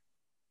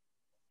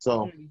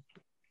 So.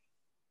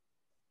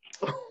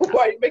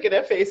 Why are you making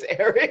that face,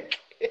 Eric?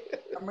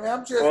 I mean,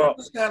 I'm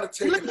just kind of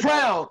taking. He looked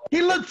proud.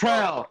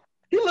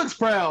 He looks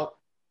proud.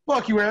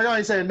 Fuck you, Eric. I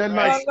ain't saying nothing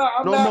nice.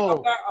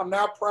 I'm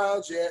not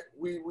proud yet.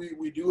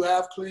 We do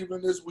have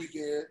Cleveland this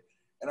weekend,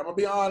 and I'm gonna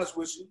be honest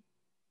with you.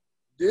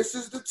 This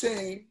is the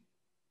team.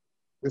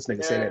 This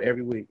nigga say that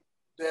every week.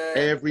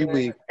 Every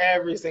week.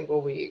 Every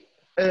single week.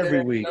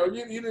 Every week. You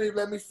didn't even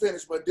let me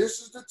finish, but this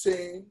is the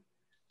team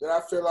that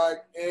I feel like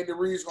Andy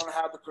Reid's gonna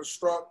have to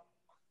construct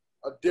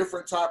a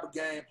different type of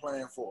game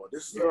plan for.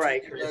 This is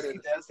right, Chris. He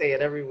does say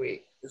it every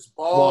week. It's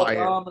ball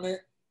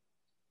dominant.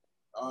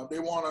 They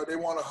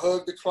wanna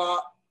hug the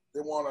clock.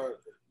 They wanna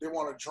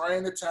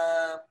drain the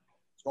time.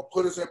 It's gonna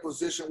put us in a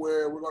position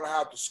where we're gonna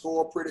have to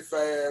score pretty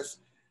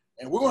fast,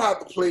 and we're gonna have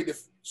to play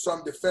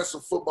some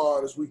defensive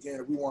football this weekend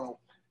if we want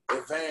to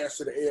advance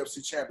to the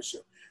AFC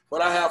Championship.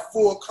 But I have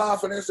full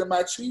confidence in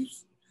my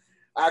Chiefs.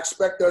 I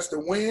expect us to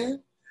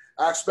win.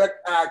 I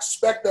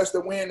expect us to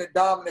win in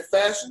dominant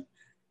fashion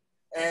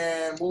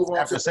and move on.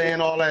 After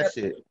saying all that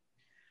shit.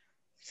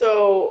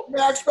 So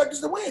I expect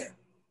us to win.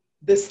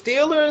 The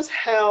Steelers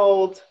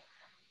held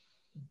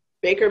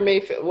Baker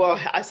Mayfield. Well,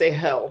 I say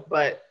held,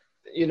 but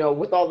you know,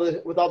 with all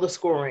the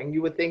scoring,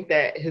 you would think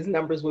that his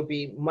numbers would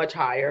be much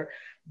higher.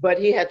 But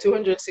he had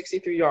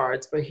 263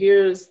 yards. But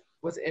here's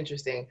what's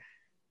interesting.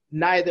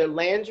 Neither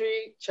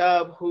Landry,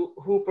 Chubb,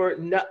 Hooper,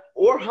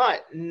 or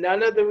Hunt,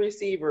 none of the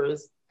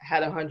receivers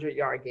had a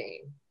 100-yard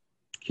game.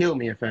 Kill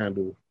me if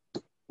FanDuel.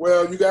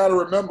 Well, you got to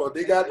remember,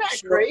 they got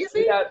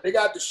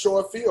the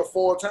short field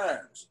 4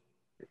 times.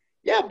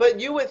 Yeah, but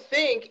you would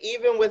think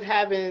even with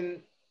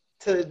having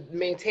to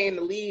maintain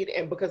the lead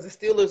and because the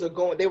Steelers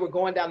were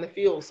going down the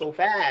field so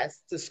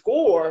fast to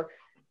score,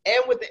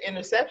 and with the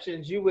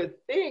interceptions, you would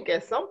think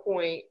at some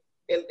point,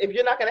 if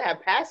you're not going to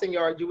have passing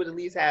yards, you would at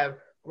least have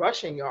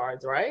rushing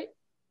yards, right?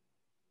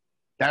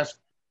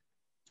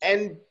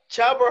 And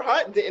Chubb or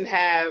Hunt didn't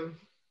have.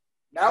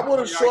 Not with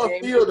a short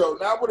field, though.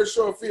 Not with a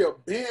short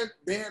field. Ben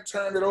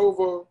turned it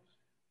over,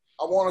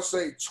 I want to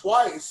say,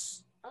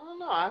 twice. I don't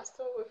know. I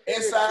still would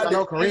figure I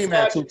know Kareem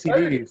had 2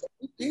 TDs.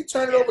 He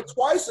turned it over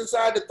twice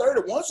inside the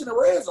 30, once in the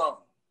red zone.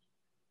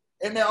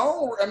 In their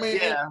own, I mean,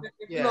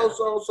 you know,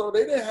 so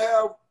they didn't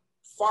have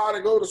far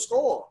to go to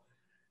score.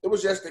 It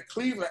was just that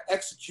Cleveland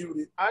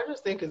executed. I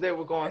just think because they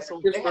were going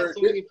they had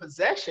so many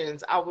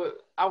possessions, I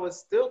would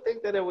still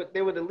think that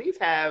they would at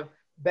least have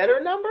better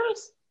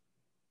numbers.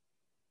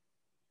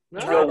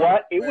 No. You know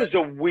what? It was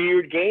a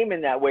weird game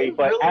in that way,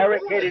 but really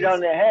Eric hit it on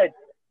the head.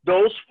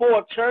 Those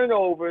 4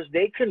 turnovers,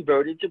 they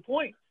converted to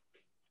points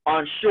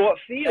on short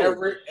field.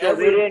 So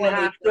they didn't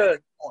have to.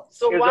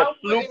 So why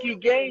wouldn't you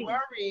be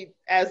worried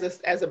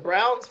as a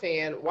Browns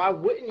fan? Why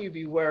wouldn't you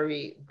be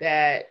worried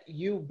that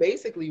you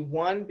basically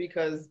won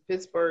because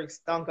Pittsburgh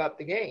stunk up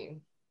the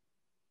game?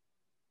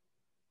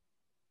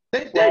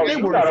 They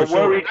were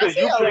worried because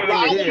you played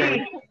in the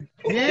game.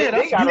 Yeah,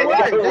 that's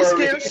right. They're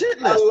scared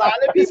shitless. A lot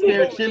of people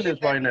scared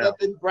shitless right now. That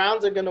the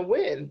Browns are going to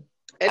win.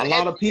 And, a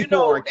lot of people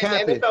are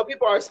capping. NFL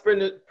people are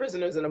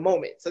prisoners in a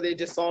moment, so they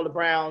just saw the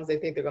Browns. They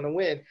think they're going to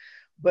win,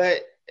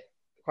 but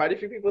quite a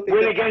few people think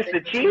win against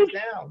the Chiefs.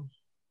 Down.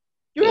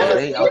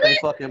 They out their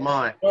fucking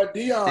mind. But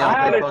Dion,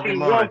 I haven't seen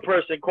one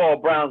person call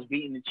Browns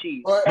beating the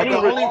Chiefs. Any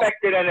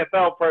respected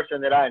NFL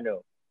person that I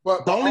know.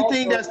 But the only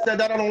thing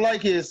that I don't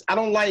like is I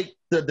don't like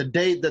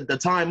the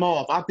time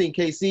off. I think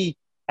KC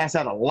has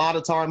had a lot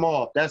of time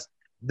off. That's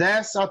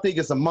I think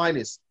it's a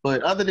minus.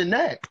 But other than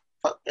that,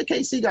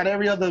 KC got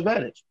every other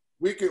advantage.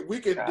 We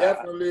could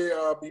definitely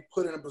be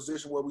put in a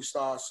position where we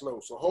start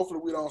slow. So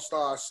hopefully we don't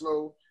start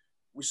slow.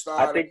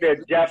 I think they're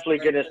definitely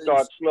going to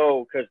start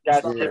slow because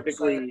that's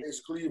typically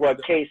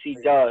what Casey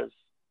does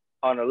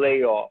on a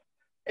layoff.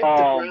 If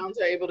the Browns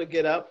are able to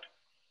get up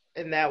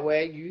in that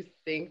way, you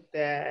think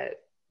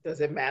that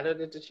does it matter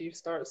that the Chiefs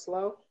start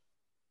slow?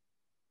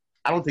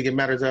 I don't think it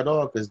matters at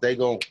all because they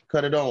going to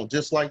cut it on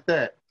just like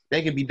that.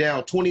 They can be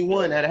down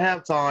 21 at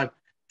halftime,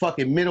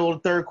 fucking middle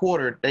of the third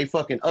quarter, they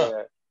fucking up.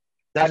 Yeah.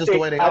 That's just the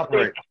way they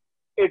operate.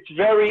 It's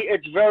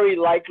very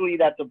likely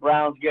that the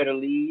Browns get a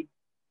lead.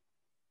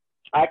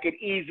 I could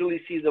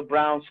easily see the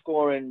Browns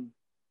scoring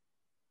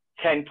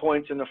 10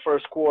 points in the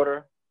first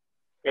quarter,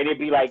 and it'd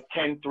be like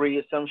 10-3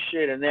 or some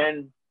shit. And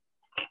then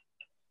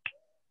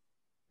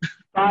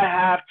by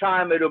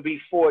halftime, it'll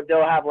be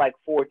they'll have like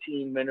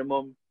 14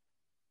 minimum,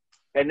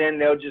 and then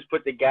they'll just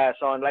put the gas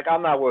on. Like,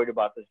 I'm not worried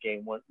about this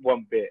game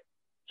one bit.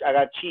 I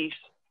got Chiefs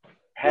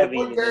heavy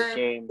in this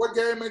game. What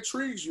game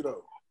intrigues you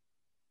though?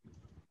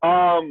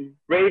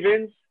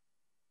 Ravens.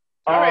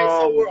 All right,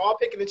 so we're all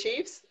picking the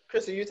Chiefs.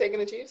 Chris, are you taking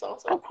the Chiefs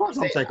also? Of course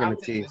I'm taking the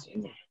Chiefs.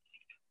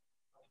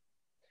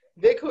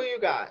 Vic, who you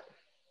got?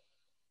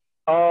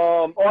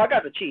 I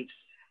got the Chiefs.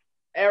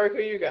 Eric,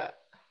 who you got?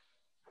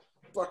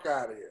 Fuck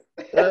out of here.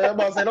 I'm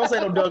about to say, don't say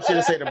no dumb shit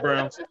and say the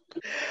Browns.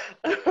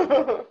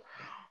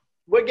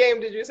 What game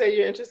did you say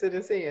you're interested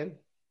in seeing?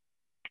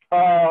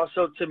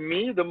 So to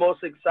me, the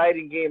most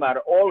exciting game out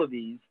of all of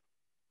these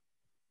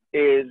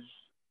is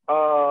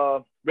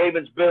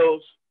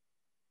Ravens-Bills.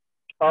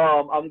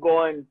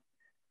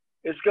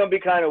 It's going to be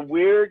kind of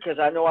weird because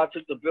I know I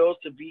took the Bills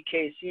to beat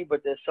KC,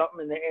 but there's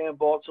something in the air in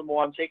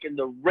Baltimore. I'm taking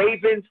the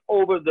Ravens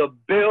over the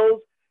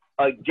Bills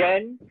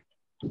again.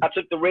 I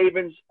took the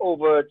Ravens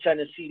over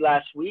Tennessee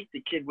last week.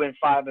 The kid went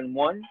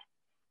 5-1.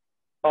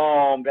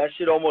 That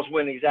shit almost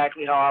went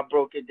exactly how I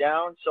broke it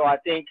down. So I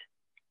think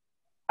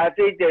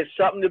there's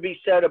something to be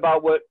said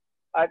about what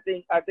I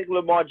think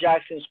Lamar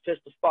Jackson's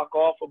pissed the fuck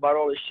off about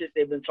all the shit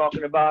they've been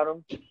talking about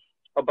him,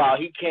 about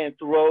he can't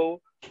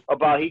throw,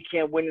 about he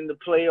can't win in the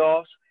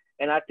playoffs.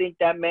 And I think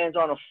that man's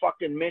on a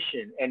fucking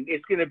mission, and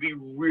it's going to be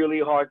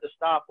really hard to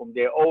stop him.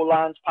 Their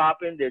O-line's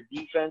popping. Their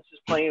defense is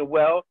playing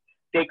well.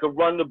 They could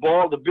run the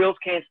ball. The Bills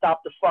can't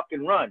stop the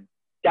fucking run.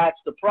 That's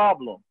the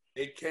problem.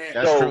 They can't.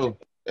 That's true.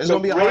 It's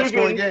going to be a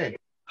high-scoring game.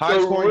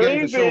 High-scoring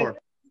game for sure.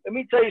 Let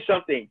me tell you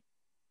something.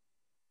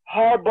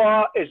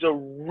 Harbaugh is a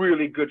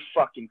really good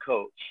fucking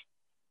coach.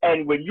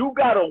 And when you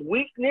got a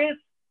weakness,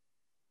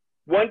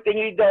 one thing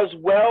he does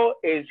well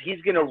is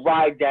he's going to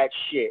ride that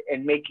shit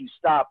and make you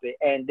stop it.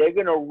 And they're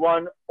going to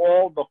run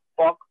all the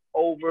fuck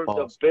over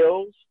the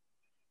Bills.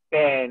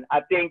 And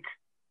I think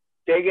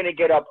they're going to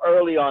get up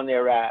early on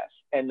their ass.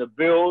 And the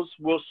Bills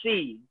will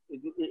see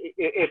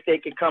if they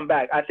can come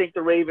back. I think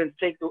the Ravens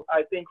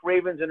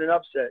Ravens in an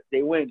upset.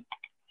 They win.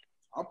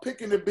 I'm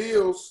picking the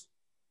Bills.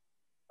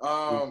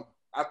 I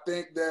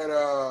think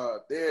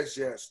that there's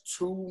just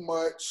too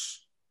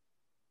much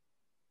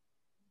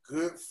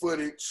good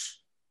footage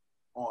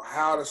on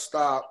how to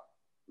stop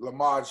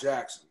Lamar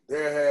Jackson.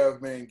 There have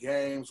been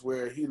games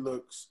where he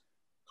looks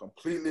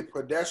completely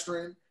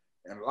pedestrian,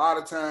 and a lot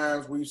of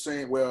times we've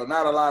seen, well,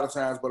 not a lot of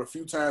times, but a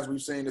few times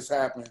we've seen this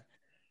happen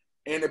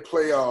in the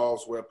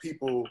playoffs where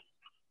people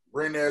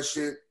bring that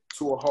shit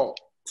to a halt.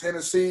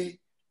 Tennessee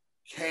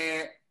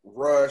can't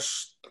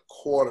rush the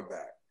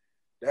quarterback.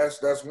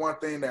 That's one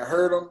thing that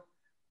hurt them.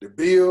 The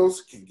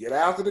Bills can get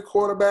after the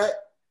quarterback.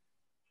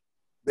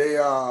 They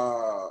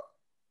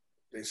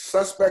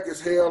suspect as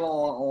hell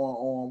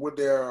on with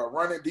their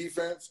running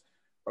defense,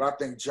 but I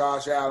think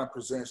Josh Allen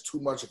presents too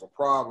much of a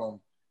problem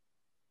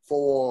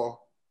for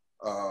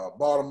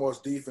Baltimore's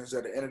defense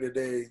at the end of the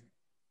day.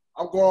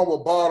 I'm going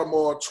with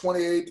Baltimore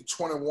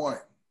 28-21.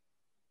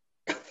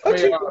 I'm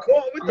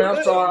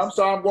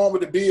sorry. I'm going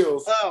with the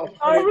Bills. This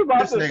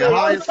nigga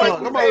high as fuck.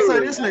 I'm about to say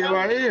this nigga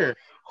right here.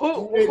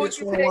 Who'd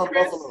you pick,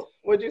 Chris?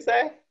 What'd you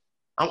say?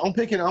 I'm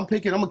picking. I'm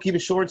gonna keep it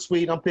short and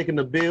sweet. I'm picking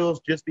the Bills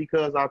just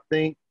because I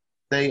think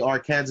they are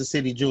Kansas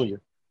City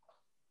Junior.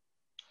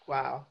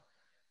 Wow.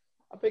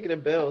 I'm picking the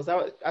Bills.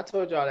 I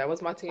told y'all that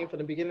was my team from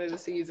the beginning of the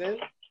season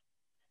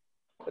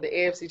for the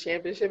AFC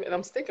Championship, and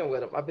I'm sticking with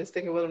them. I've been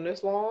sticking with them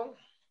this long.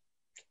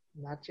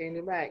 I'm not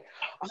changing back.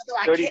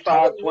 Although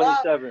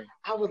 35-27.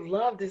 I would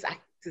love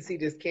to see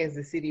this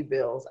Kansas City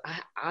Bills. I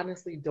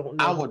honestly don't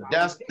know.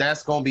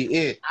 That's gonna be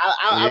it.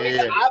 I mean,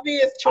 the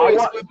obvious choice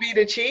would be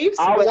the Chiefs.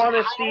 I want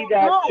to see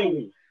that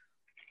too.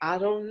 I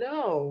don't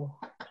know.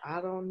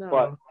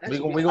 But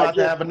we're gonna have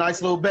to have a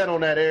nice little bet on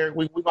that, Eric.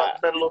 We got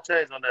to bet a little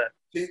change on that.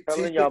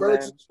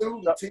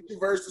 Teacher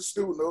versus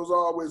student. Those are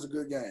always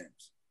good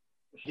games.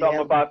 Something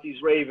about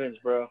these Ravens,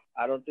 bro.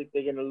 I don't think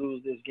they're gonna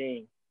lose this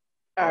game.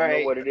 I don't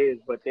know what it is,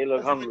 but they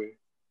look hungry.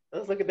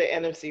 Let's look at the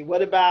NFC.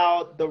 What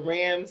about the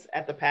Rams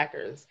at the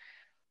Packers?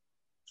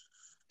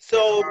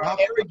 So,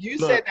 Eric, you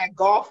said that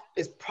Goff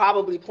is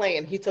probably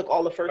playing. He took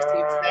all the first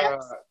team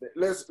snaps.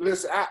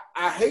 Listen,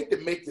 I hate to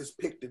make this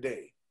pick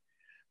today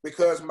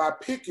because my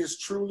pick is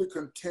truly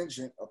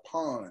contingent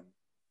upon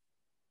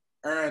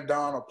Aaron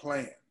Donald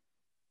playing.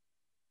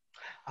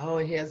 Oh,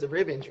 he has a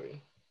rib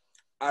injury.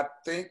 I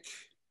think.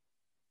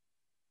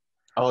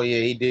 Oh, yeah,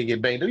 he did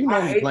get banged. You know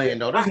he's playing,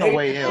 though. There's no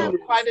way else.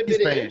 Quite a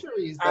bit of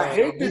injuries, though. I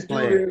hate to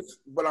do this,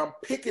 but I'm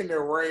picking the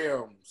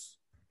Rams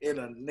in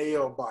a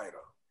nail-biter.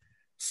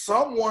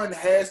 Someone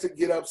has to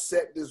get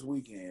upset this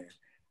weekend,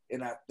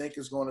 and I think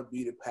it's going to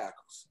be the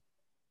Packers.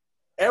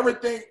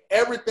 Everything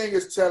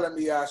is telling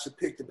me I should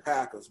pick the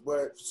Packers,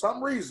 but for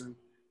some reason,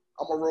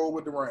 I'm going to roll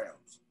with the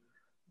Rams.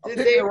 Did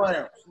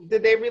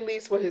they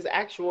release what his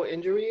actual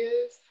injury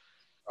is?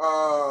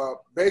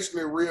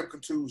 Basically, rib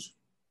contusion.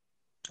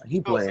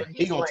 He playing.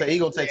 He gonna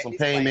take some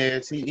pain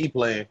meds. He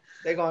playing.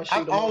 They're gonna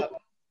shoot him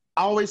up.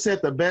 I always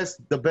said the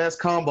best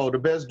combo, the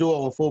best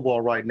duo in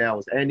football right now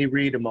is Andy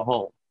Reid and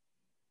Mahomes.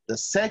 The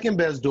second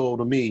best duo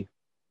to me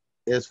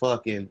is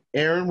fucking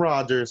Aaron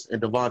Rodgers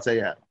and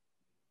Davante Adams.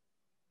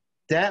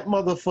 That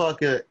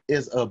motherfucker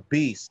is a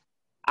beast.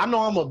 I know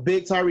I'm a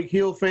big Tyreek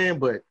Hill fan,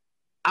 but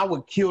I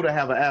would kill to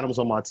have an Adams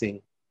on my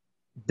team.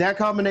 That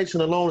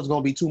combination alone is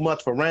going to be too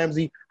much for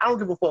Ramsey. I don't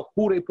give a fuck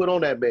who they put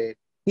on that bed.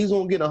 He's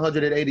going to get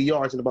 180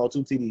 yards and about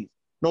 2 TDs,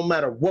 no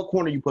matter what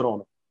corner you put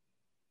on him.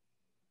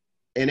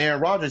 And Aaron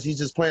Rodgers, he's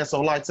just playing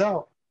so lights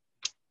out.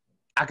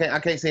 I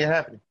can't see it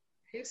happening.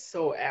 He's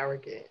so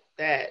arrogant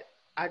that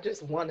I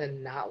just want to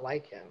not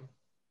like him.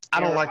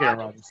 I don't like Aaron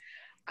Rodgers.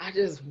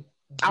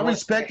 I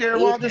respect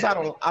Aaron Rodgers. I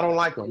don't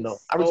like him, though.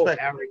 I respect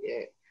him.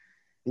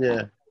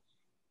 Yeah.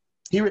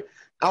 I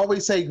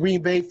always say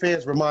Green Bay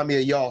fans remind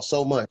me of y'all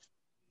so much.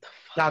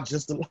 Y'all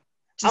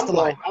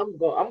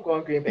I'm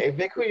going Green Bay.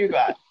 Vic, who you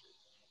got?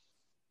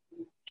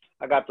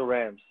 I got the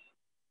Rams.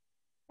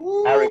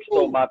 Eric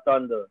stole my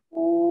thunder.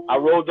 I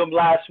rode them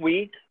last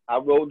week. I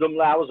was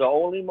the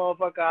only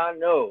motherfucker I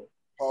know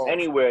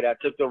anywhere that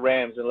took the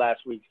Rams in last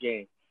week's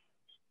game.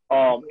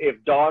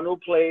 If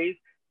Darnold plays,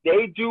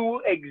 they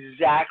do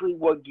exactly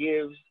what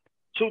gives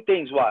two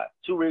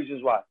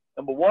reasons why.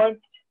 Number one,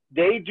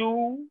 they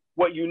do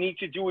what you need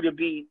to do to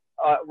beat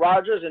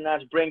Rodgers, and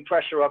that's bring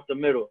pressure up the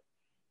middle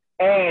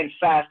and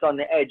fast on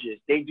the edges.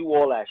 They do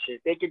all that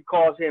shit. They could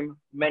cause him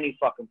many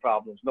fucking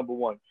problems, number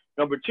one.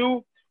 Number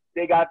two,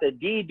 they got the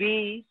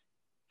DBs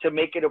to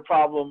make it a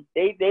problem.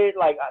 They're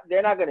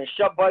not going to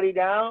shut Buddy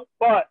down,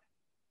 but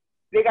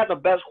they got the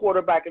best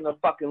quarterback in the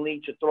fucking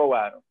league to throw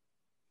at him,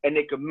 and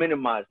they could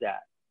minimize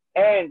that.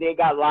 And they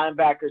got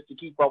linebackers to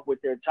keep up with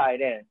their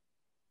tight end,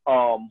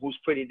 who's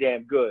pretty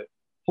damn good.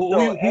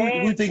 Who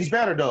you think's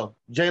better, though?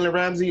 Jalen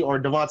Ramsey or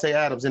Davante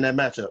Adams in that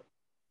matchup?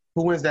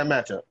 Who wins that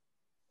matchup?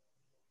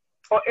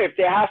 If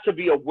there has to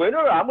be a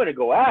winner, I'm going to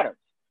go Adams.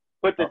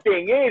 But the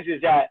thing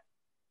is that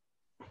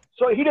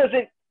so it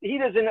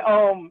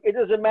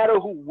doesn't matter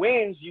who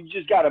wins. You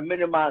just got to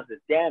minimize the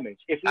damage.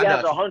 If he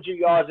has 100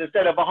 yards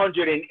instead of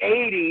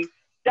 180,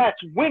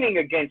 that's winning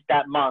against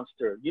that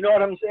monster. You know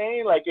what I'm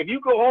saying? Like, if you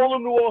could hold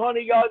him to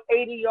 100 yards,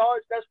 80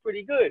 yards, that's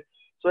pretty good.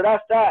 So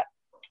that's that.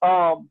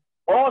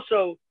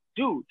 Also,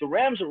 dude, the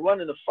Rams are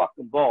running the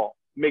fucking ball.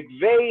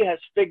 McVay has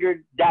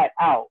figured that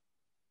out.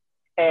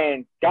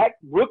 And that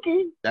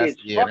rookie is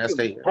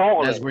fucking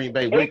balling. That's Green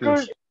Bay.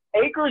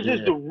 Akers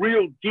is the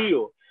real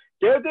deal.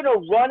 They're going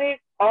to run it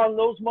on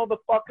those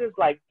motherfuckers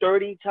like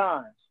 30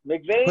 times.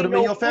 McVay put him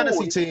in your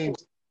fantasy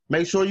teams.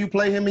 Make sure you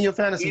play him in your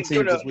fantasy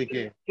teams this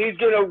weekend. He's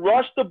going to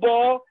rush the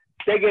ball.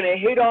 They're going to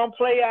hit on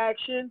play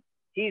action.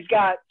 He's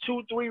got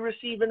 2-3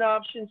 receiving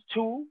options,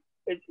 too.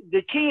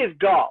 The key is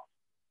Goff.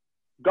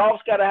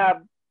 Goff's got to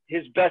have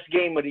his best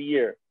game of the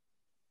year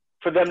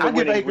for them to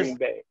win in Green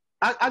Bay.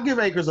 I give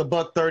Akers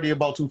 $130,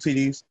 about 2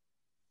 TDs.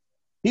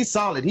 He's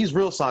solid. He's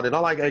real solid. I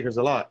like Akers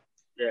a lot.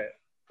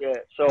 Yeah.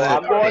 So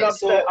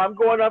I'm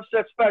going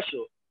upset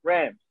special.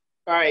 Rams.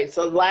 All right.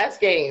 So last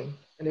game,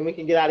 and then we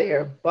can get out of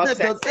here.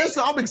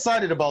 I'm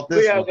excited about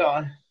this. Where y'all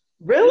going?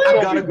 Really?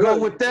 I gotta go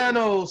with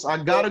Thanos.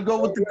 I gotta go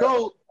with the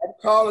GOAT. I'm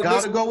calling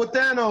gotta go with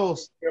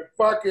Thanos. The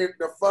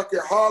fucking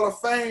Hall of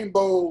Fame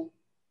Bowl.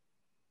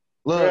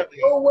 Look,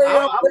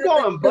 I'm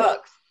going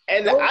Bucks,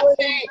 and I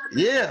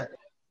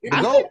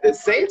think the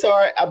Saints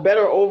are a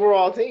better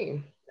overall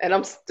team, and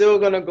I'm still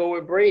gonna go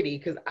with Brady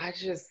because I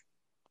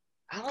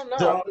don't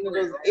know. I'm one of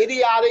those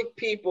idiotic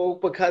people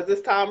because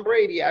it's Tom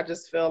Brady. I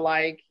just feel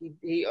like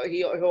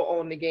he'll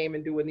own the game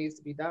and do what needs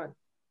to be done.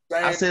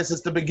 I said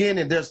since the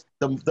beginning, there's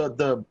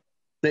the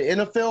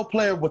NFL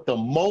player with the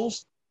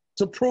most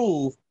to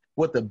prove,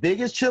 with the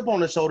biggest chip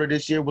on his shoulder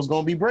this year was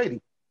going to be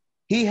Brady.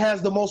 He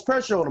has the most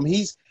pressure on him.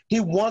 He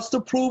wants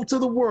to prove to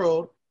the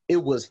world it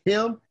was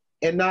him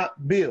and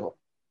not Bill.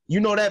 You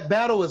know that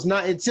battle is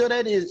not until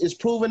that is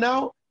proven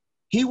out.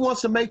 He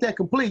wants to make that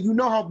complete. You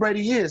know how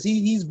Brady is.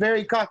 He's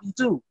very cocky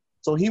too.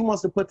 So he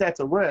wants to put that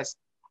to rest.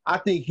 I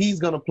think he's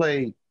going to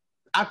play.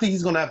 I think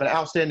he's going to have an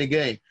outstanding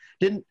game.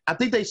 I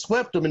think they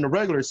swept him in the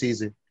regular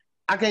season.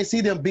 I can't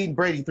see them beating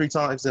Brady 3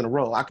 times in a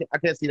row. I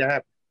can't see that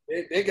happen.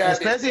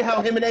 Especially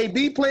how him and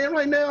AB playing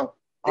right now.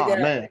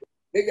 Man.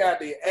 They got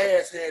the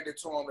ass handed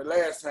to them the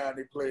last time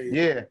they played.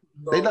 Yeah.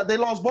 So, they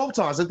lost both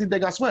times. I think they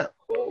got swept.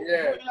 Yeah.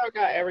 Who y'all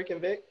got, Eric and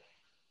Vic?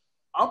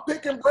 I'm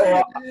picking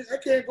Brady. I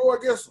can't go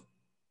against him.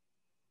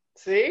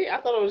 See, I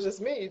thought it was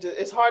just me.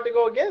 It's hard to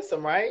go against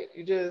him, right?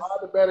 It's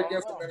hard to bet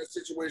against him in a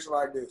situation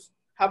like this.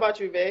 How about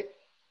you, Vic?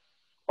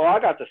 Oh, I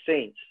got the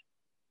Saints.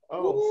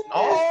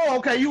 Oh,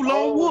 okay. You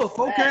lone wolf.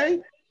 Okay.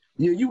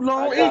 Yeah, you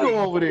lone eagle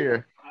over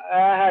there.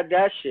 I had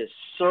that shit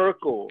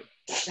circled.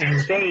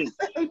 Saints.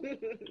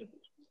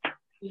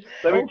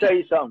 Let me tell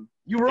you something.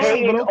 You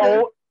wrong, but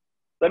okay.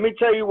 Let me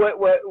tell you what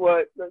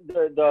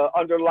the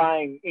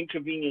underlying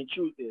inconvenient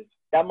truth is.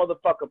 That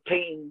motherfucker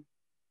Peyton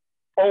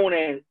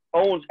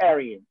owns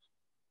Arians.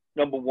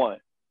 Number one.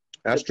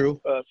 That's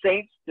true. The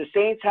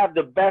Saints have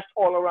the best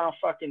all-around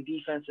fucking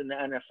defense in the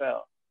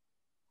NFL.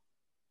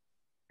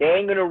 They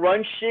ain't gonna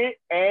run shit,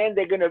 and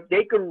they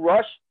can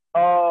rush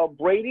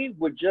Brady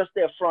with just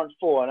their front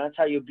four, and that's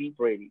how you beat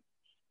Brady.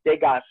 They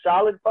got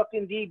solid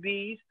fucking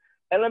DBs,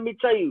 and let me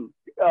tell you,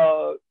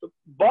 the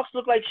Bucs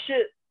looked like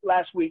shit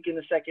last week in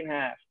the second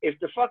half. If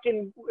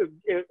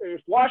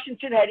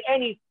Washington had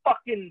any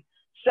fucking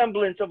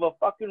semblance of a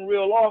fucking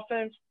real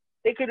offense,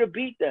 they could have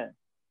beat them.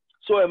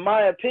 So in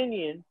my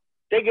opinion,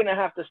 they're gonna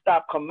have to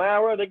stop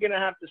Kamara. They're gonna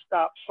have to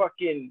stop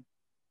fucking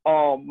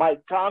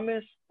Mike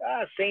Thomas.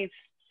 Saints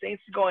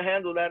gonna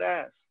handle that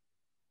ass.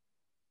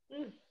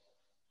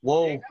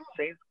 Whoa.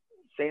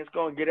 Saints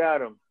gonna get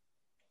at him.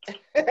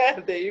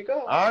 There you go.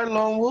 All right,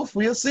 Lone Wolf.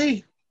 We'll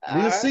see.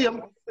 We'll see.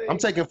 I'm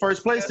taking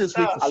first place this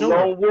week for sure.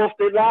 I Lone Wolfed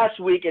it last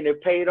week and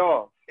it paid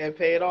off. It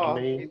paid off.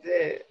 He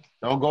did.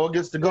 Don't go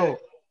against the goal.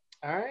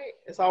 All right.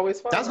 It's always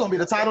fun. That's gonna be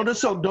the title of the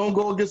show. Don't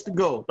go against the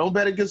goal. Don't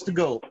bet against the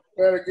goal.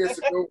 Bet against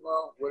the goal,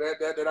 bro. Well,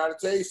 that ought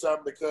to tell you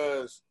something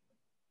because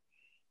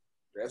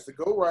that's the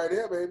goal right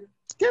there, baby.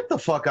 Get the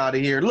fuck out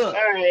of here. Look.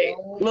 All right.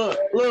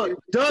 Look.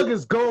 Doug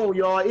is gone,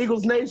 y'all.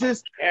 Eagles Nation.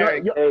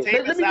 Eric, let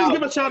me just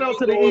give a shout out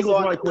to the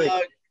Eagles right quick.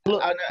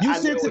 Look, I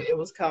knew it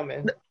was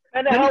coming.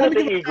 And the hell with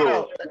the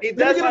Eagles. Let me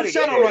give a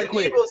shout out right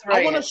quick.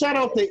 I want to shout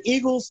out the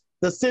Eagles,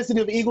 the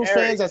sensitive Eagles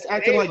fans that's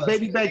acting like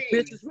baby back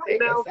bitches right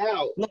now.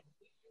 Look,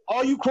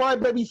 all you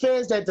crybaby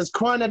fans that's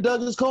crying at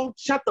Doug is cold,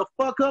 shut the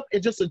fuck up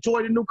and just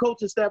enjoy the new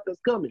coaching staff that's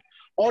coming.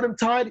 All them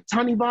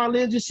tiny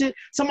violins and shit.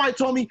 Somebody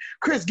told me,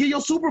 Chris, get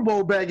your Super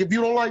Bowl bag if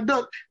you don't like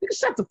Doug.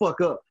 Shut the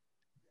fuck up.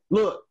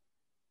 Look,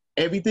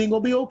 everything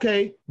gonna be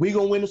okay. We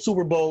gonna win the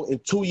Super Bowl in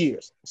 2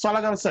 years. That's all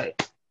I gotta say.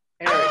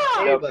 Eric,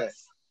 save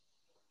us.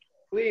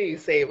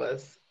 Please save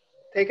us.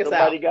 Take us out.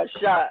 Somebody got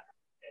shot.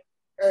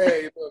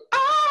 Hey, look.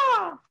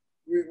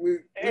 We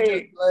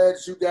just glad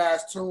you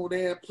guys tuned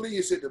in.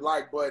 Please hit the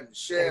like button,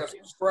 share,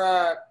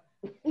 subscribe,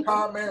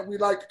 comment.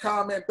 We'd like to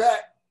comment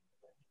back.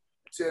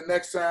 Till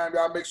next time,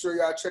 y'all make sure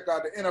y'all check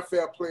out the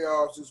NFL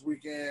playoffs this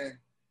weekend.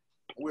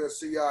 We'll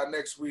see y'all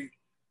next week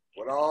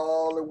with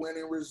all the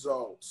winning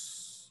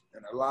results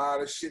and a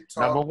lot of shit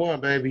talk. Number one,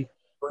 baby.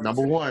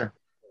 Number one.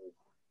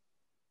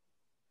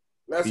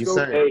 Let's Be go.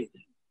 safe.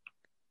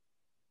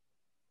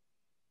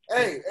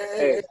 Hey,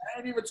 I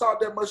ain't even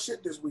talked that much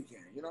shit this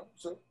weekend, you know?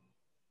 So.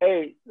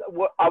 Hey,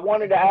 I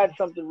wanted to add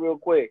something real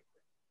quick.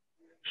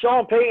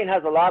 Sean Payton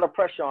has a lot of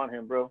pressure on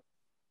him, bro.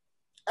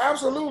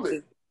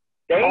 Absolutely.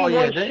 They ain't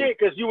won shit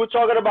because you were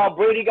talking about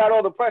Brady got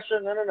all the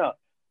pressure. No.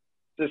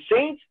 The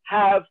Saints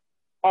have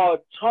a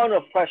ton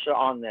of pressure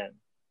on them.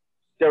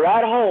 They're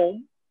at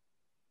home.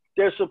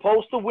 They're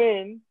supposed to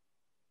win.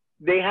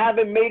 They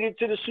haven't made it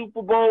to the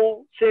Super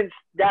Bowl since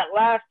that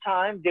last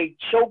time. They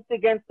choked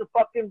against the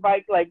fucking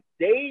bike. Like,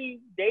 they're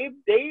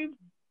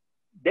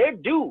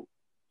due.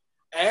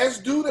 As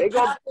do the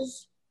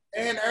Packers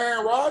and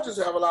Aaron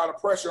Rodgers have a lot of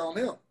pressure on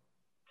them.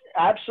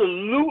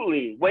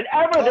 Absolutely.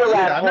 Whenever they're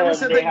at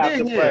home, they have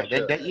the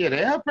pressure.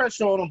 They have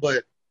pressure on them,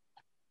 but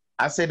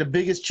I say the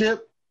biggest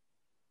chip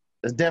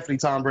is definitely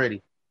Tom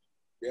Brady.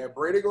 Yeah,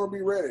 Brady going to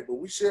be ready, but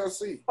we shall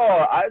see. Oh,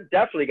 I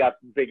definitely got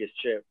the biggest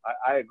chip.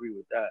 I agree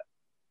with that.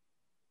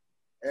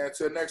 And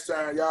until next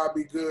time, y'all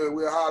be good.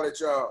 We'll holler at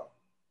y'all.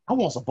 I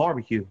want some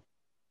barbecue.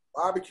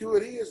 Barbecue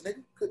it is,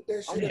 nigga. Cook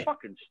that shit. I'm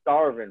fucking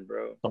starving,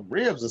 bro. Some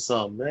ribs or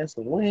something, man.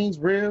 Some wings,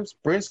 ribs,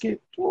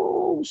 brisket.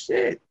 Oh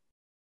shit.